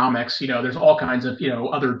token economics. There's all kinds of,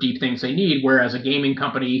 other deep things they need. Whereas a gaming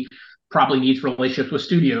company probably needs relationships with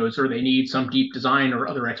studios, or they need some deep design or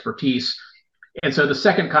other expertise. And so the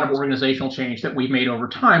second kind of organizational change that we've made over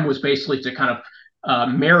time was basically to kind of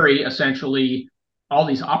marry essentially all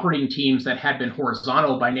these operating teams that had been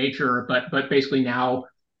horizontal by nature, but basically now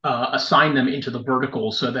assign them into the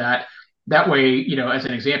verticals, so that way, as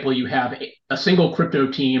an example, you have a single crypto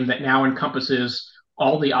team that now encompasses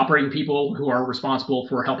all the operating people who are responsible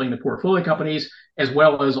for helping the portfolio companies, as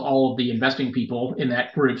well as all of the investing people in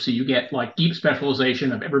that group. So you get like deep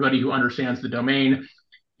specialization of everybody who understands the domain,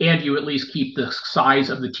 and you at least keep the size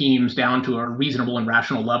of the teams down to a reasonable and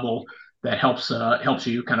rational level that helps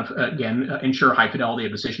you kind of again ensure high fidelity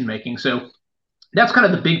of decision making. So that's kind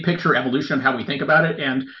of the big picture evolution of how we think about it.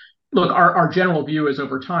 And look, our general view is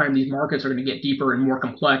over time, these markets are going to get deeper and more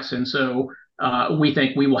complex. And so we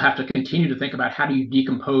think we will have to continue to think about how do you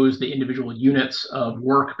decompose the individual units of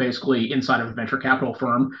work basically inside of a venture capital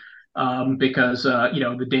firm. Because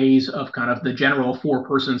the days of kind of the general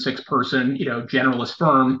 4-person, 6-person generalist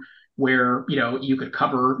firm where you could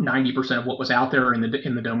cover 90% of what was out there in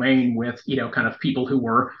the domain with kind of people who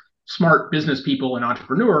were smart business people and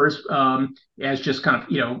entrepreneurs has just kind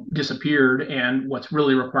of disappeared. And what's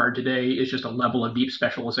really required today is just a level of deep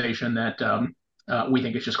specialization that we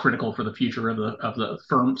think is just critical for the future of the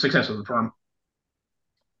firm success of the firm.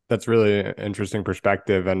 That's really an interesting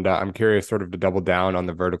perspective, and I'm curious, sort of to double down on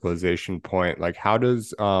the verticalization point. Like, how do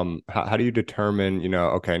you determine,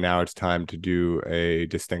 okay, now it's time to do a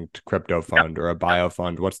distinct crypto fund or a bio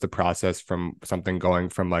fund? What's the process from something going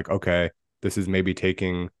from like, okay, this is maybe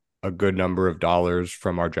taking a good number of dollars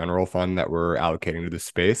from our general fund that we're allocating to the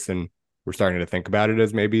space, and we're starting to think about it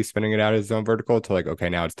as maybe spinning it out as its own vertical, to like, okay,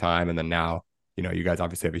 now it's time, and then now, you guys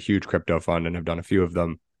obviously have a huge crypto fund and have done a few of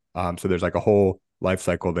them. So there's like a whole life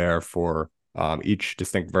cycle there for each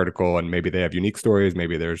distinct vertical, and maybe they have unique stories,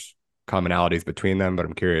 maybe there's commonalities between them, but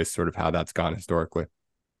I'm curious sort of how that's gone historically.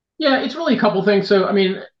 Yeah, it's really a couple things. So, I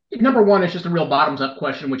mean, number one is just a real bottoms up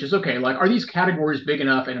question, which is okay, like, are these categories big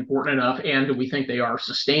enough and important enough? And do we think they are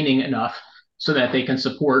sustaining enough so that they can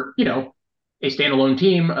support, a standalone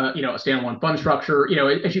team, a standalone fund structure?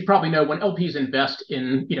 As you probably know, when LPs invest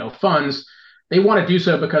in, funds, they want to do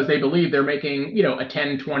so because they believe they're making, a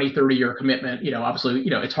 10, 20, 30-year commitment. Obviously,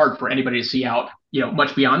 it's hard for anybody to see out,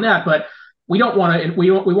 much beyond that, but we don't want to we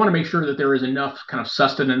want to make sure that there is enough kind of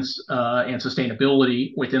sustenance and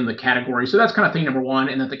sustainability within the category. So that's kind of thing number one,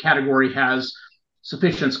 and that the category has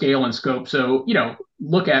sufficient scale and scope. So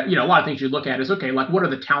look at a lot of things you look at is okay, like what are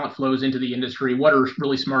the talent flows into the industry? What are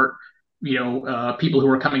really smart people who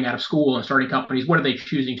are coming out of school and starting companies? What are they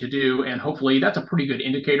choosing to do? And hopefully that's a pretty good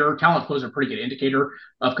indicator. Talent flows are a pretty good indicator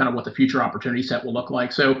of kind of what the future opportunity set will look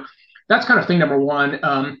like. So that's kind of thing number one.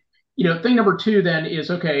 Thing number two then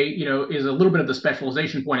is okay, is a little bit of the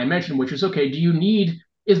specialization point I mentioned, which is okay,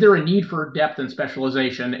 is there a need for depth and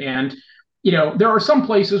specialization? And, there are some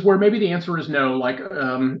places where maybe the answer is no, like,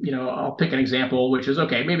 I'll pick an example, which is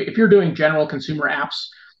okay, maybe if you're doing general consumer apps,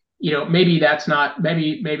 maybe that's not,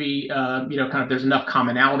 maybe, kind of there's enough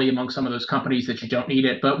commonality among some of those companies that you don't need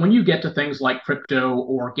it. But when you get to things like crypto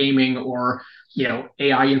or gaming or,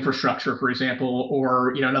 AI infrastructure, for example,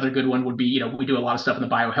 or, another good one would be, we do a lot of stuff on the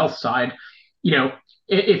biohealth side.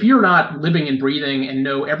 If you're not living and breathing and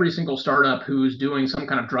know every single startup who's doing some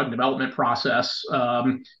kind of drug development process,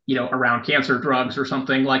 around cancer drugs or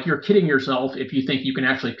something, like you're kidding yourself if you think you can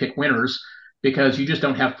actually pick winners because you just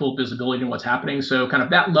don't have full visibility in what's happening. So kind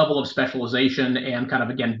of that level of specialization and kind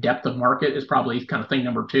of, again, depth of market is probably kind of thing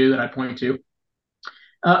number two that I point to.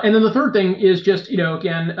 And then the third thing is just,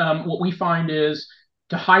 again, what we find is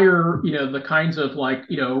to hire, the kinds of like,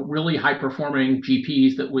 really high performing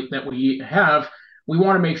GPs that we have, we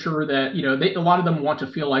want to make sure that, a lot of them want to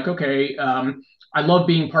feel like, okay, I love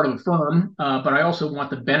being part of a firm, but I also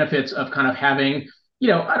want the benefits of kind of having,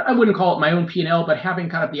 I wouldn't call it my own P&L, but having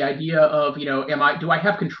kind of the idea of, do I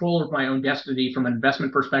have control of my own destiny from an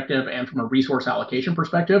investment perspective and from a resource allocation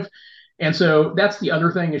perspective? And so that's the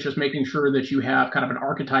other thing, is just making sure that you have kind of an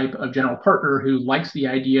archetype of general partner who likes the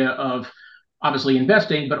idea of obviously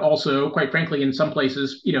investing, but also, quite frankly, in some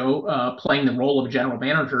places, playing the role of a general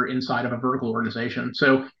manager inside of a vertical organization.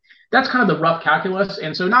 So that's kind of the rough calculus.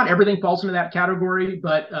 And so not everything falls into that category,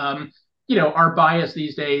 but our bias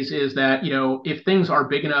these days is that, if things are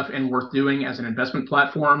big enough and worth doing as an investment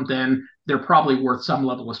platform, then they're probably worth some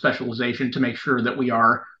level of specialization to make sure that we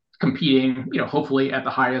are competing, hopefully at the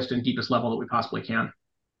highest and deepest level that we possibly can.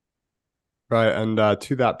 Right. And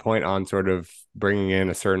to that point on sort of bringing in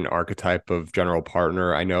a certain archetype of general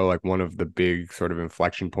partner, I know like one of the big sort of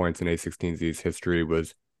inflection points in A16Z's history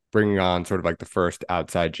was bringing on sort of like the first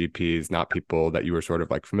outside GPs, not people that you were sort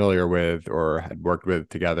of like familiar with or had worked with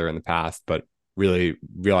together in the past, but really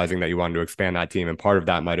realizing that you wanted to expand that team. And part of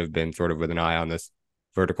that might have been sort of with an eye on this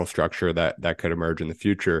vertical structure that could emerge in the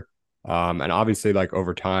future. And obviously, like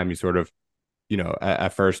over time, you sort of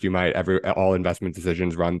at first you might all investment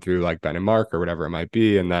decisions run through like Ben and Mark or whatever it might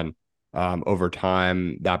be. And then over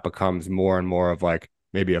time that becomes more and more of like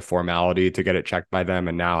maybe a formality to get it checked by them.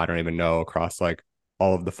 And now I don't even know across like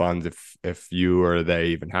all of the funds if you or they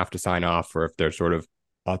even have to sign off or if there's sort of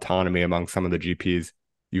autonomy among some of the GPs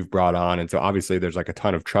you've brought on. And so obviously there's like a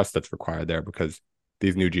ton of trust that's required there because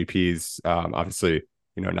these new GPs, obviously,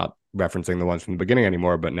 not referencing the ones from the beginning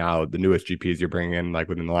anymore, but now the newest GPs you're bringing in like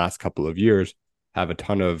within the last couple of years have a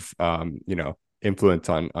ton of influence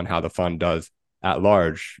on how the fund does at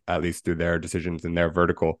large, at least through their decisions in their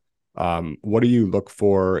vertical. What do you look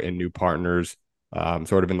for in new partners,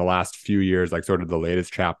 sort of in the last few years, like sort of the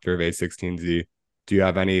latest chapter of A16Z? Do you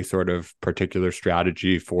have any sort of particular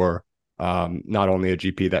strategy for not only a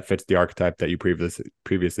GP that fits the archetype that you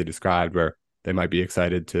previously described, where they might be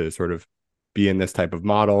excited to sort of be in this type of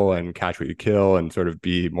model and catch what you kill and sort of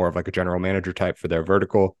be more of like a general manager type for their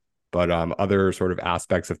vertical, but other sort of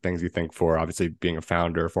aspects of things you think for? Obviously being a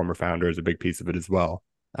founder, former founder is a big piece of it as well.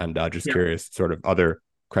 And just Yeah. curious, sort of other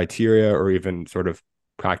criteria or even sort of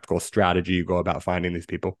practical strategy you go about finding these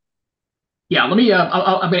people. Yeah, let me.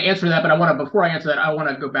 I'm going to answer that, but I want to. Before I answer that, I want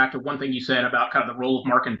to go back to one thing you said about kind of the role of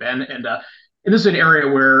Mark and Ben, and this is an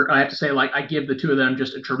area where I have to say, like, I give the two of them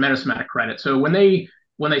just a tremendous amount of credit. So when they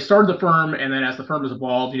started the firm, and then as the firm has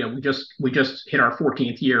evolved, we just hit our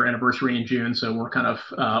 14th year anniversary in June, so we're kind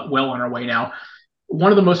of well on our way now.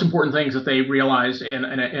 One of the most important things that they realized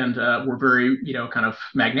and were very kind of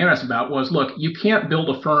magnanimous about was, look, you can't build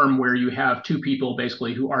a firm where you have two people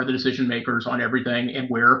basically who are the decision makers on everything, and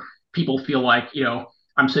where people feel like,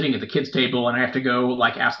 I'm sitting at the kids table and I have to go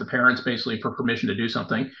like ask the parents basically for permission to do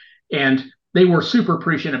something. And they were super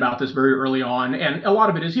appreciative about this very early on, and a lot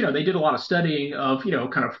of it is, they did a lot of studying of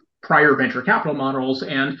kind of prior venture capital models.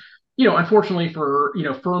 And unfortunately for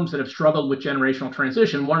firms that have struggled with generational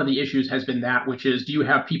transition, one of the issues has been that, which is, do you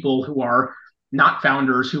have people who are not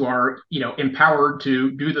founders who are empowered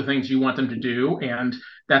to do the things you want them to do? And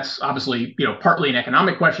that's obviously partly an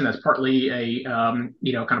economic question. That's partly a kind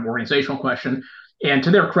of organizational question. And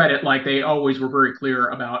to their credit, like, they always were very clear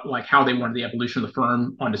about like how they wanted the evolution of the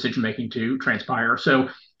firm on decision making to transpire. So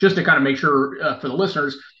just to kind of make sure for the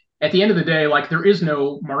listeners, at the end of the day, like, there is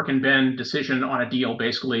no Mark and Ben decision on a deal.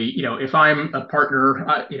 Basically, if I'm a partner,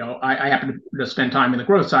 I happen to spend time in the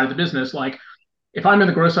growth side of the business. Like, if I'm in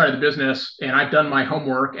the growth side of the business and I've done my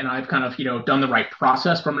homework and I've kind of done the right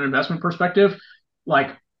process from an investment perspective,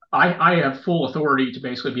 like, I have full authority to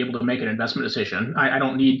basically be able to make an investment decision. I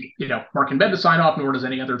don't need Mark and Ben to sign off, nor does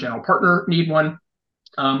any other general partner need one.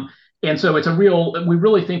 Um, and so we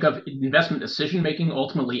really think of investment decision making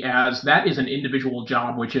ultimately as that is an individual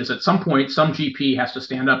job, which is at some point, some GP has to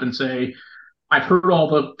stand up and say, I've heard all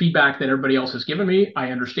the feedback that everybody else has given me.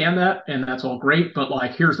 I understand that, and that's all great. But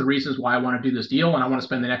like, here's the reasons why I want to do this deal. And I want to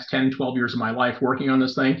spend the next 10, 12 years of my life working on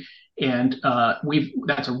this thing. And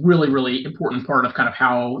that's a really, really important part of kind of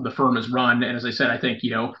how the firm is run. And as I said, I think,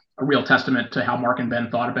 a real testament to how Mark and Ben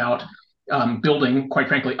thought about building, quite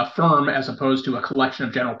frankly, a firm as opposed to a collection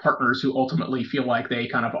of general partners who ultimately feel like they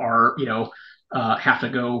kind of are, have to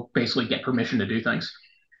go basically get permission to do things.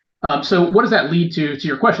 So what does that lead to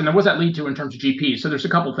your question? And what does that lead to in terms of GPs? So there's a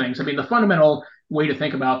couple things. I mean, the fundamental way to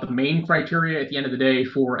think about the main criteria at the end of the day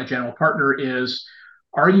for a general partner is,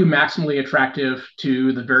 are you maximally attractive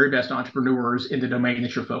to the very best entrepreneurs in the domain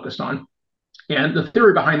that you're focused on? And the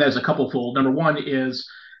theory behind that is a couple fold. Number one is,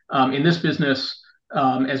 in this business,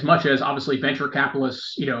 as much as obviously venture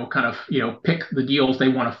capitalists, kind of, pick the deals they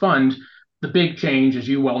want to fund, the big change, as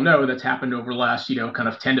you well know, that's happened over the last, kind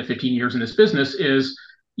of 10 to 15 years in this business is,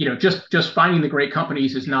 just finding the great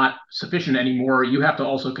companies is not sufficient anymore. You have to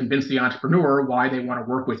also convince the entrepreneur why they want to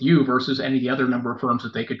work with you versus any of the other number of firms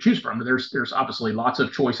that they could choose from. There's obviously lots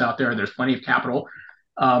of choice out there. There's plenty of capital.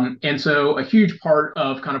 And so a huge part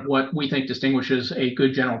of kind of what we think distinguishes a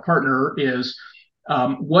good general partner is,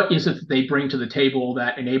 what is it that they bring to the table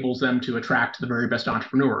that enables them to attract the very best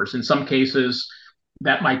entrepreneurs? In some cases,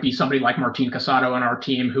 that might be somebody like Martin Casado on our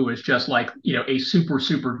team, who is just like, a super,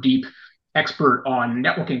 super deep expert on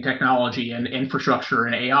networking technology and infrastructure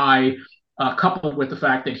and AI, coupled with the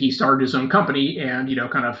fact that he started his own company and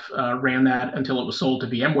kind of ran that until it was sold to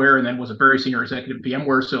VMware, and then was a very senior executive at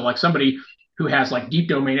VMware. So like somebody who has like deep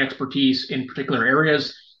domain expertise in particular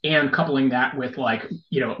areas, and coupling that with like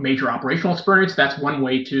major operational experience, that's one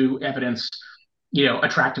way to evidence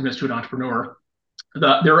attractiveness to an entrepreneur.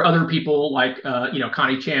 There are other people like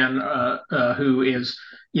Connie Chan, who is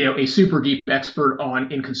a super deep expert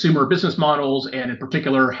on in consumer business models, and in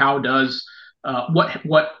particular how does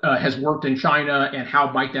what has worked in China, and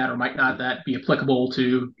how might that or might not that be applicable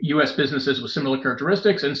to U.S. businesses with similar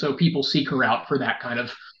characteristics. And so people seek her out for that kind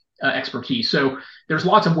of expertise. So there's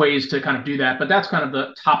lots of ways to kind of do that, but that's kind of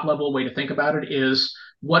the top level way to think about it, is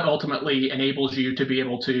what ultimately enables you to be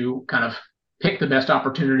able to kind of pick the best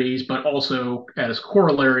opportunities, but also as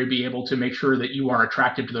corollary, be able to make sure that you are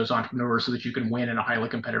attractive to those entrepreneurs so that you can win in a highly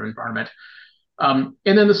competitive environment. And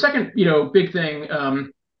then the second, big thing,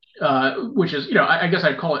 which is, I guess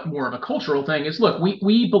I'd call it more of a cultural thing, is look,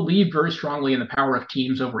 we believe very strongly in the power of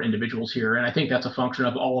teams over individuals here. And I think that's a function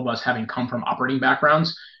of all of us having come from operating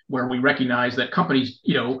backgrounds where we recognize that companies,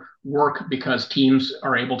 work because teams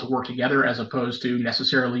are able to work together, as opposed to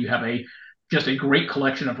necessarily you have just a great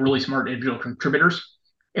collection of really smart individual contributors.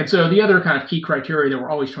 And so the other kind of key criteria that we're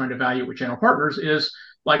always trying to evaluate with general partners is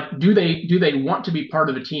like, do they want to be part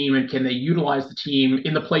of the team, and can they utilize the team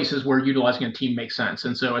in the places where utilizing a team makes sense?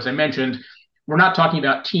 And so, as I mentioned, we're not talking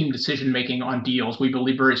about team decision making on deals. We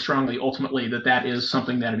believe very strongly, ultimately, that is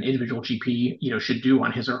something that an individual GP should do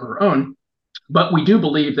on his or her own. But we do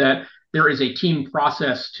believe that there is a team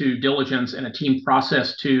process to diligence, and a team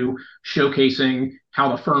process to showcasing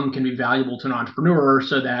how the firm can be valuable to an entrepreneur,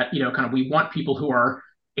 so that kind of we want people who are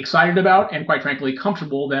excited about, and quite frankly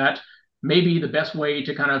comfortable, that maybe the best way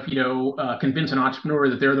to kind of convince an entrepreneur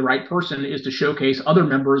that they're the right person is to showcase other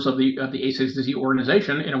members of the A6Z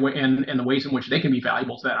organization in a way, and the ways in which they can be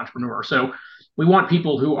valuable to that entrepreneur. So we want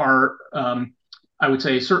people who are I would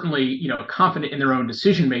say certainly, confident in their own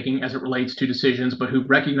decision making as it relates to decisions, but who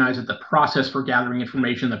recognize that the process for gathering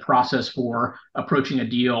information, the process for approaching a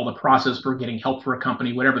deal, the process for getting help for a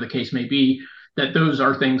company, whatever the case may be, that those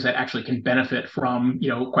are things that actually can benefit from,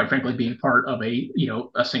 quite frankly, being part of a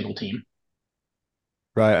single team.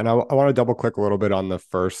 Right. And I want to double click a little bit on the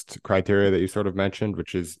first criteria that you sort of mentioned,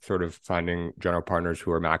 which is sort of finding general partners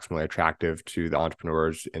who are maximally attractive to the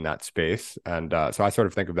entrepreneurs in that space. And so I sort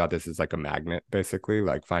of think about this as like a magnet, basically,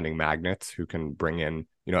 like finding magnets who can bring in,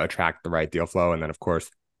 attract the right deal flow. And then, of course,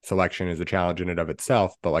 selection is a challenge in and of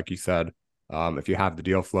itself. But like you said, if you have the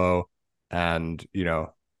deal flow and,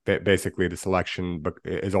 basically the selection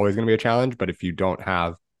is always going to be a challenge. But if you don't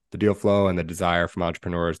have the deal flow and the desire from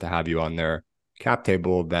entrepreneurs to have you on their cap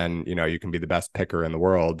table, then you can be the best picker in the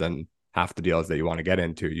world, and half the deals that you want to get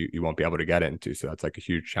into you won't be able to get into. So that's like a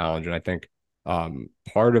huge challenge. And I think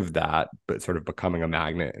part of that, but sort of becoming a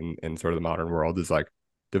magnet in sort of the modern world, is like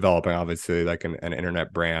developing obviously like an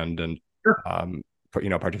internet brand, and Sure.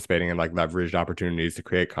 participating in like leveraged opportunities to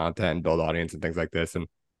create content and build audience and things like this. And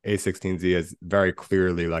A16Z has very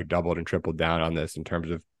clearly like doubled and tripled down on this in terms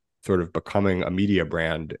of sort of becoming a media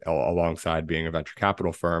brand alongside being a venture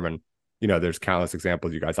capital firm. And there's countless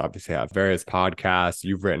examples. You guys obviously have various podcasts.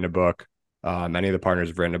 You've written a book. Many of the partners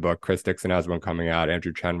have written a book. Chris Dixon has one coming out.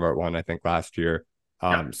 Andrew Chen wrote one, I think, last year.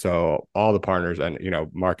 Yeah. So all the partners, and,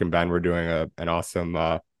 Mark and Ben were doing an awesome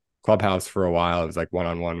Clubhouse for a while. It was like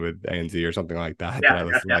one-on-one with ANZ or something like that. Yeah. That I Yeah.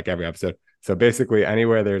 listened to Yeah. like every episode. So basically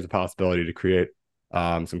anywhere there's a possibility to create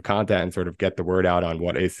some content and sort of get the word out on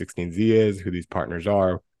what A16Z is, who these partners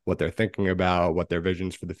are, what they're thinking about, what their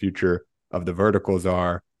visions for the future of the verticals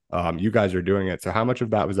are. You guys are doing it. So how much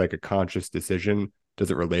of that was like a conscious decision?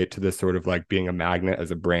 Does it relate to this sort of like being a magnet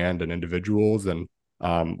as a brand and individuals? And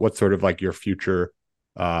what's sort of like your future,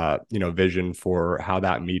 vision for how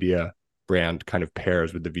that media brand kind of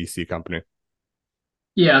pairs with the VC company?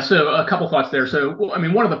 Yeah, so a couple thoughts there. So, well, I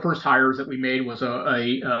mean, one of the first hires that we made was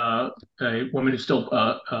a woman who still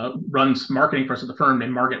runs marketing for us at the firm,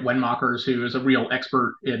 named Margaret Wenmakers, who is a real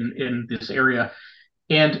expert in this area.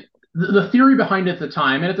 And the theory behind it at the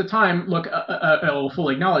time, and at the time, look, I'll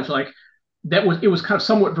fully acknowledge, like it was kind of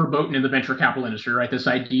somewhat verboten in the venture capital industry, right? This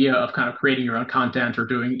idea of kind of creating your own content or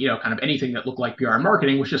doing, kind of anything that looked like PR and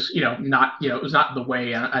marketing was just, not, it was not the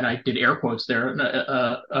way, and I did air quotes there,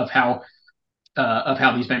 of how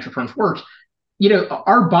these venture firms worked.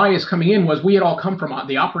 Our bias coming in was we had all come from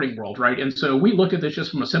the operating world, right? And so we looked at this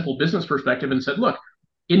just from a simple business perspective and said, look,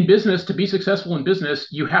 in business, to be successful in business,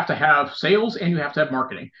 you have to have sales and you have to have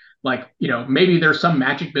marketing. Like, maybe there's some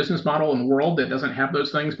magic business model in the world that doesn't have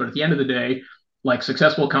those things, but at the end of the day, like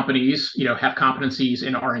successful companies, have competencies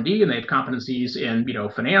in R&D, and they have competencies in,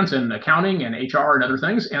 finance and accounting and HR and other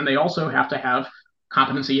things. And they also have to have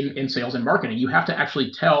competency in sales and marketing. You have to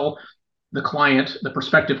actually tell the client, the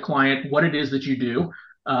prospective client, what it is that you do,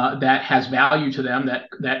 that has value to them,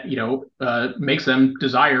 that makes them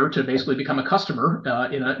desire to basically become a customer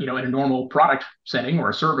in a normal product setting or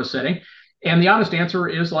a service setting. And the honest answer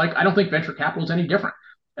is, like, I don't think venture capital is any different.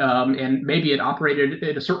 And maybe it operated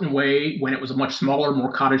in a certain way when it was a much smaller,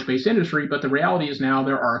 more cottage-based industry. But the reality is now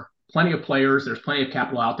there are plenty of players, there's plenty of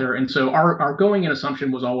capital out there. And so our going in assumption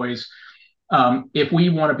was always, if we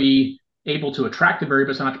want to be able to attract the very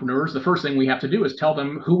best entrepreneurs, the first thing we have to do is tell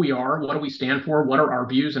them who we are, what do we stand for, what are our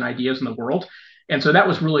views and ideas in the world. And so that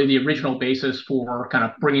was really the original basis for kind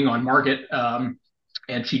of bringing on Margaret.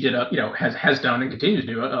 And she did has done and continues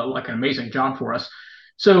to do like an amazing job for us.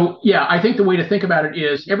 So yeah, I think the way to think about it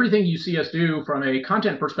is everything you see us do from a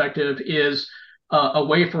content perspective is a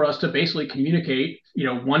way for us to basically communicate,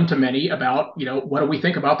 one to many about, what do we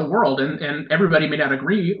think about the world, and everybody may not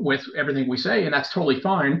agree with everything we say, and that's totally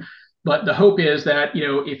fine. But the hope is that,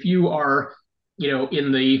 if you are,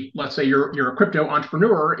 in the, let's say you're a crypto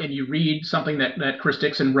entrepreneur and you read something that Chris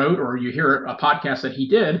Dixon wrote, or you hear a podcast that he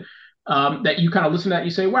did, that you kind of listen to that and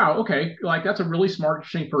you say, wow, okay, like that's a really smart,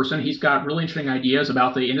 interesting person. He's got really interesting ideas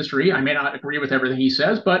about the industry. I may not agree with everything he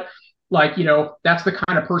says, but like, that's the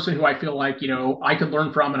kind of person who I feel like, I could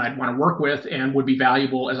learn from and I'd want to work with and would be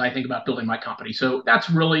valuable as I think about building my company. So that's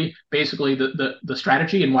really basically the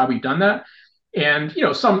strategy and why we've done that. And,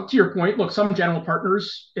 some, to your point, look, some general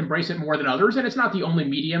partners embrace it more than others, and it's not the only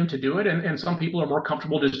medium to do it. And some people are more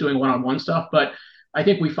comfortable just doing one-on-one stuff. But I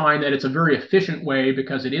think we find that it's a very efficient way,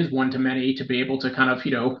 because it is one to many, to be able to kind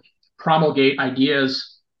of, promulgate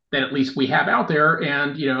ideas that at least we have out there.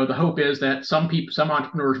 And, the hope is that some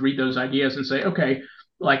entrepreneurs read those ideas and say, okay,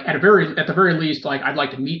 like at the very least, like I'd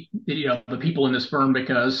like to meet, the people in this firm,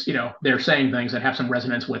 because, they're saying things that have some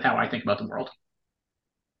resonance with how I think about the world.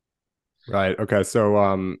 Right. Okay.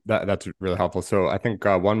 So that's really helpful. So I think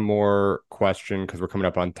one more question, because we're coming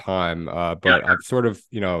up on time. Yeah. But I've sort of,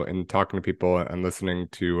 in talking to people and listening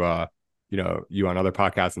to you on other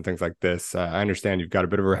podcasts and things like this, I understand you've got a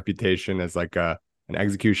bit of a reputation as like an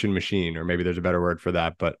execution machine, or maybe there's a better word for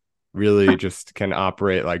that, but really just can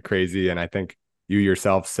operate like crazy. And I think you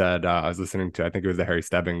yourself said, I was listening to, I think it was the Harry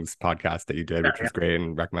Stebbings podcast that you did, which was great,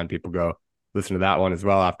 and recommend people go listen to that one as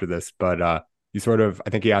well after this. But you sort of, I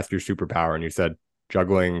think he asked your superpower, and you said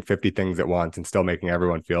juggling 50 things at once and still making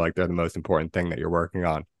everyone feel like they're the most important thing that you're working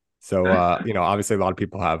on. So, obviously a lot of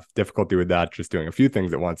people have difficulty with that, just doing a few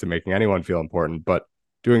things at once and making anyone feel important, but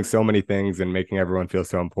doing so many things and making everyone feel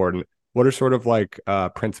so important. What are sort of like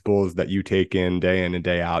principles that you take in and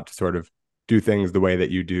day out to sort of do things the way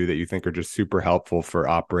that you do, that you think are just super helpful for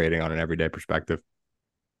operating on an everyday perspective?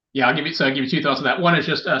 Yeah, I'll give you two thoughts on that. One is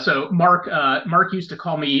just so Mark used to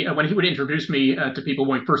call me, when he would introduce me to people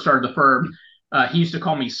when we first started the firm. He used to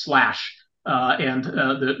call me Slash, and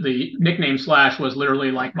the nickname Slash was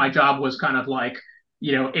literally like my job was kind of like,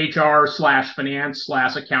 HR slash finance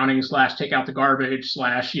slash accounting slash take out the garbage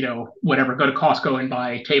slash, whatever, go to Costco and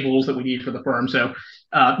buy tables that we need for the firm. So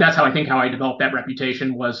that's how I developed that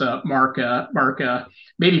reputation. Was Mark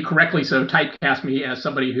maybe correctly so typecast me as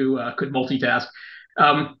somebody who could multitask.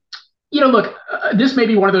 Um, Look, this may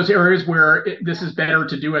be one of those areas where this is better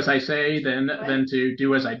to do as I say than to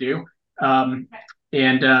do as I do. Um,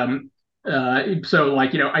 and so,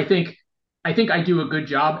 like, I think I do a good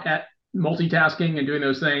job at multitasking and doing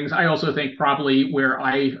those things. I also think probably where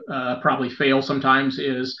I probably fail sometimes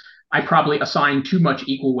is I probably assign too much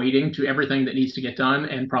equal weighting to everything that needs to get done,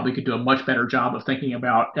 and probably could do a much better job of thinking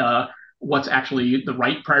about what's actually the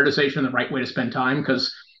right prioritization, the right way to spend time.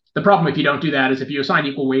 Because the problem if you don't do that is if you assign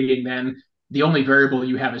equal weighting, then the only variable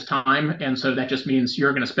you have is time. And so that just means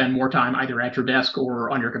you're going to spend more time either at your desk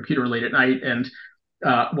or on your computer late at night. And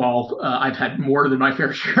while I've had more than my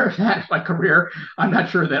fair share of that in my career, I'm not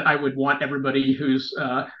sure that I would want everybody who's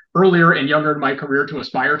earlier and younger in my career to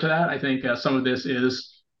aspire to that. I think some of this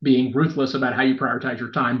is being ruthless about how you prioritize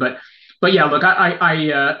your time. But yeah, look,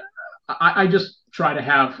 I just try to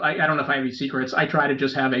have, I don't know if I have any secrets. I try to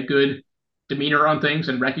just have a good demeanor on things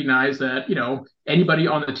and recognize that, anybody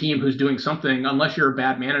on the team who's doing something, unless you're a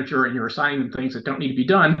bad manager and you're assigning them things that don't need to be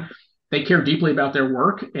done, they care deeply about their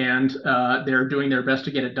work, and they're doing their best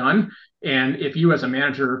to get it done. And if you as a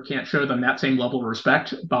manager can't show them that same level of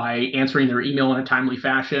respect by answering their email in a timely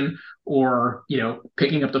fashion, or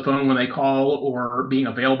picking up the phone when they call, or being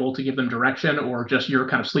available to give them direction, or just you're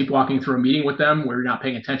kind of sleepwalking through a meeting with them where you're not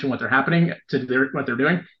paying attention what they're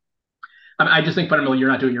doing, I just think fundamentally you're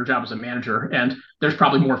not doing your job as a manager, and there's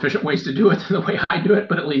probably more efficient ways to do it than the way I do it.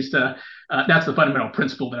 But at least that's the fundamental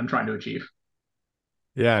principle that I'm trying to achieve.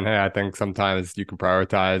 Yeah, and hey, I think sometimes you can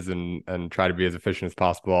prioritize and try to be as efficient as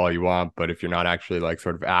possible all you want, but if you're not actually like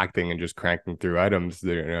sort of acting and just cranking through items,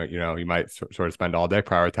 you might sort of spend all day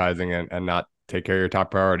prioritizing and not take care of your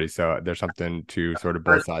top priority. So there's something to sort of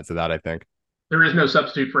both sides of that, I think. There is no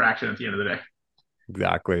substitute for action at the end of the day.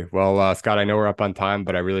 Exactly. Well, Scott, I know we're up on time,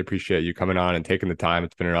 but I really appreciate you coming on and taking the time.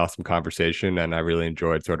 It's been an awesome conversation, and I really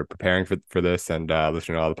enjoyed sort of preparing for this and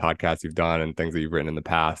listening to all the podcasts you've done and things that you've written in the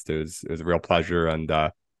past. It was a real pleasure, and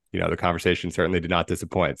the conversation certainly did not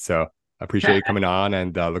disappoint. So I appreciate you coming on,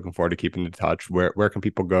 and looking forward to keeping in touch. Where can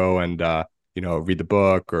people go and read the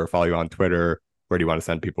book or follow you on Twitter? Where do you want to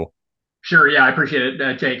send people? Sure. Yeah, I appreciate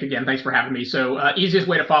it, Jake. Again, thanks for having me. So, easiest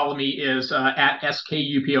way to follow me is at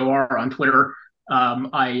SKUPOR on Twitter.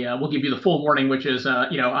 I will give you the full warning, which is,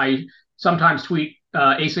 I sometimes tweet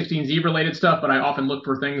A16Z related stuff, but I often look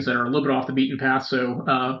for things that are a little bit off the beaten path. So,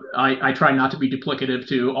 I try not to be duplicative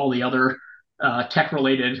to all the other tech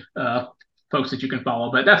related folks that you can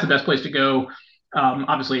follow. But that's the best place to go.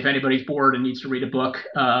 Obviously, if anybody's bored and needs to read a book,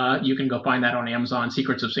 you can go find that on Amazon,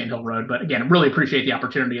 Secrets of Sand Hill Road. But again, really appreciate the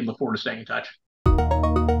opportunity and look forward to staying in touch.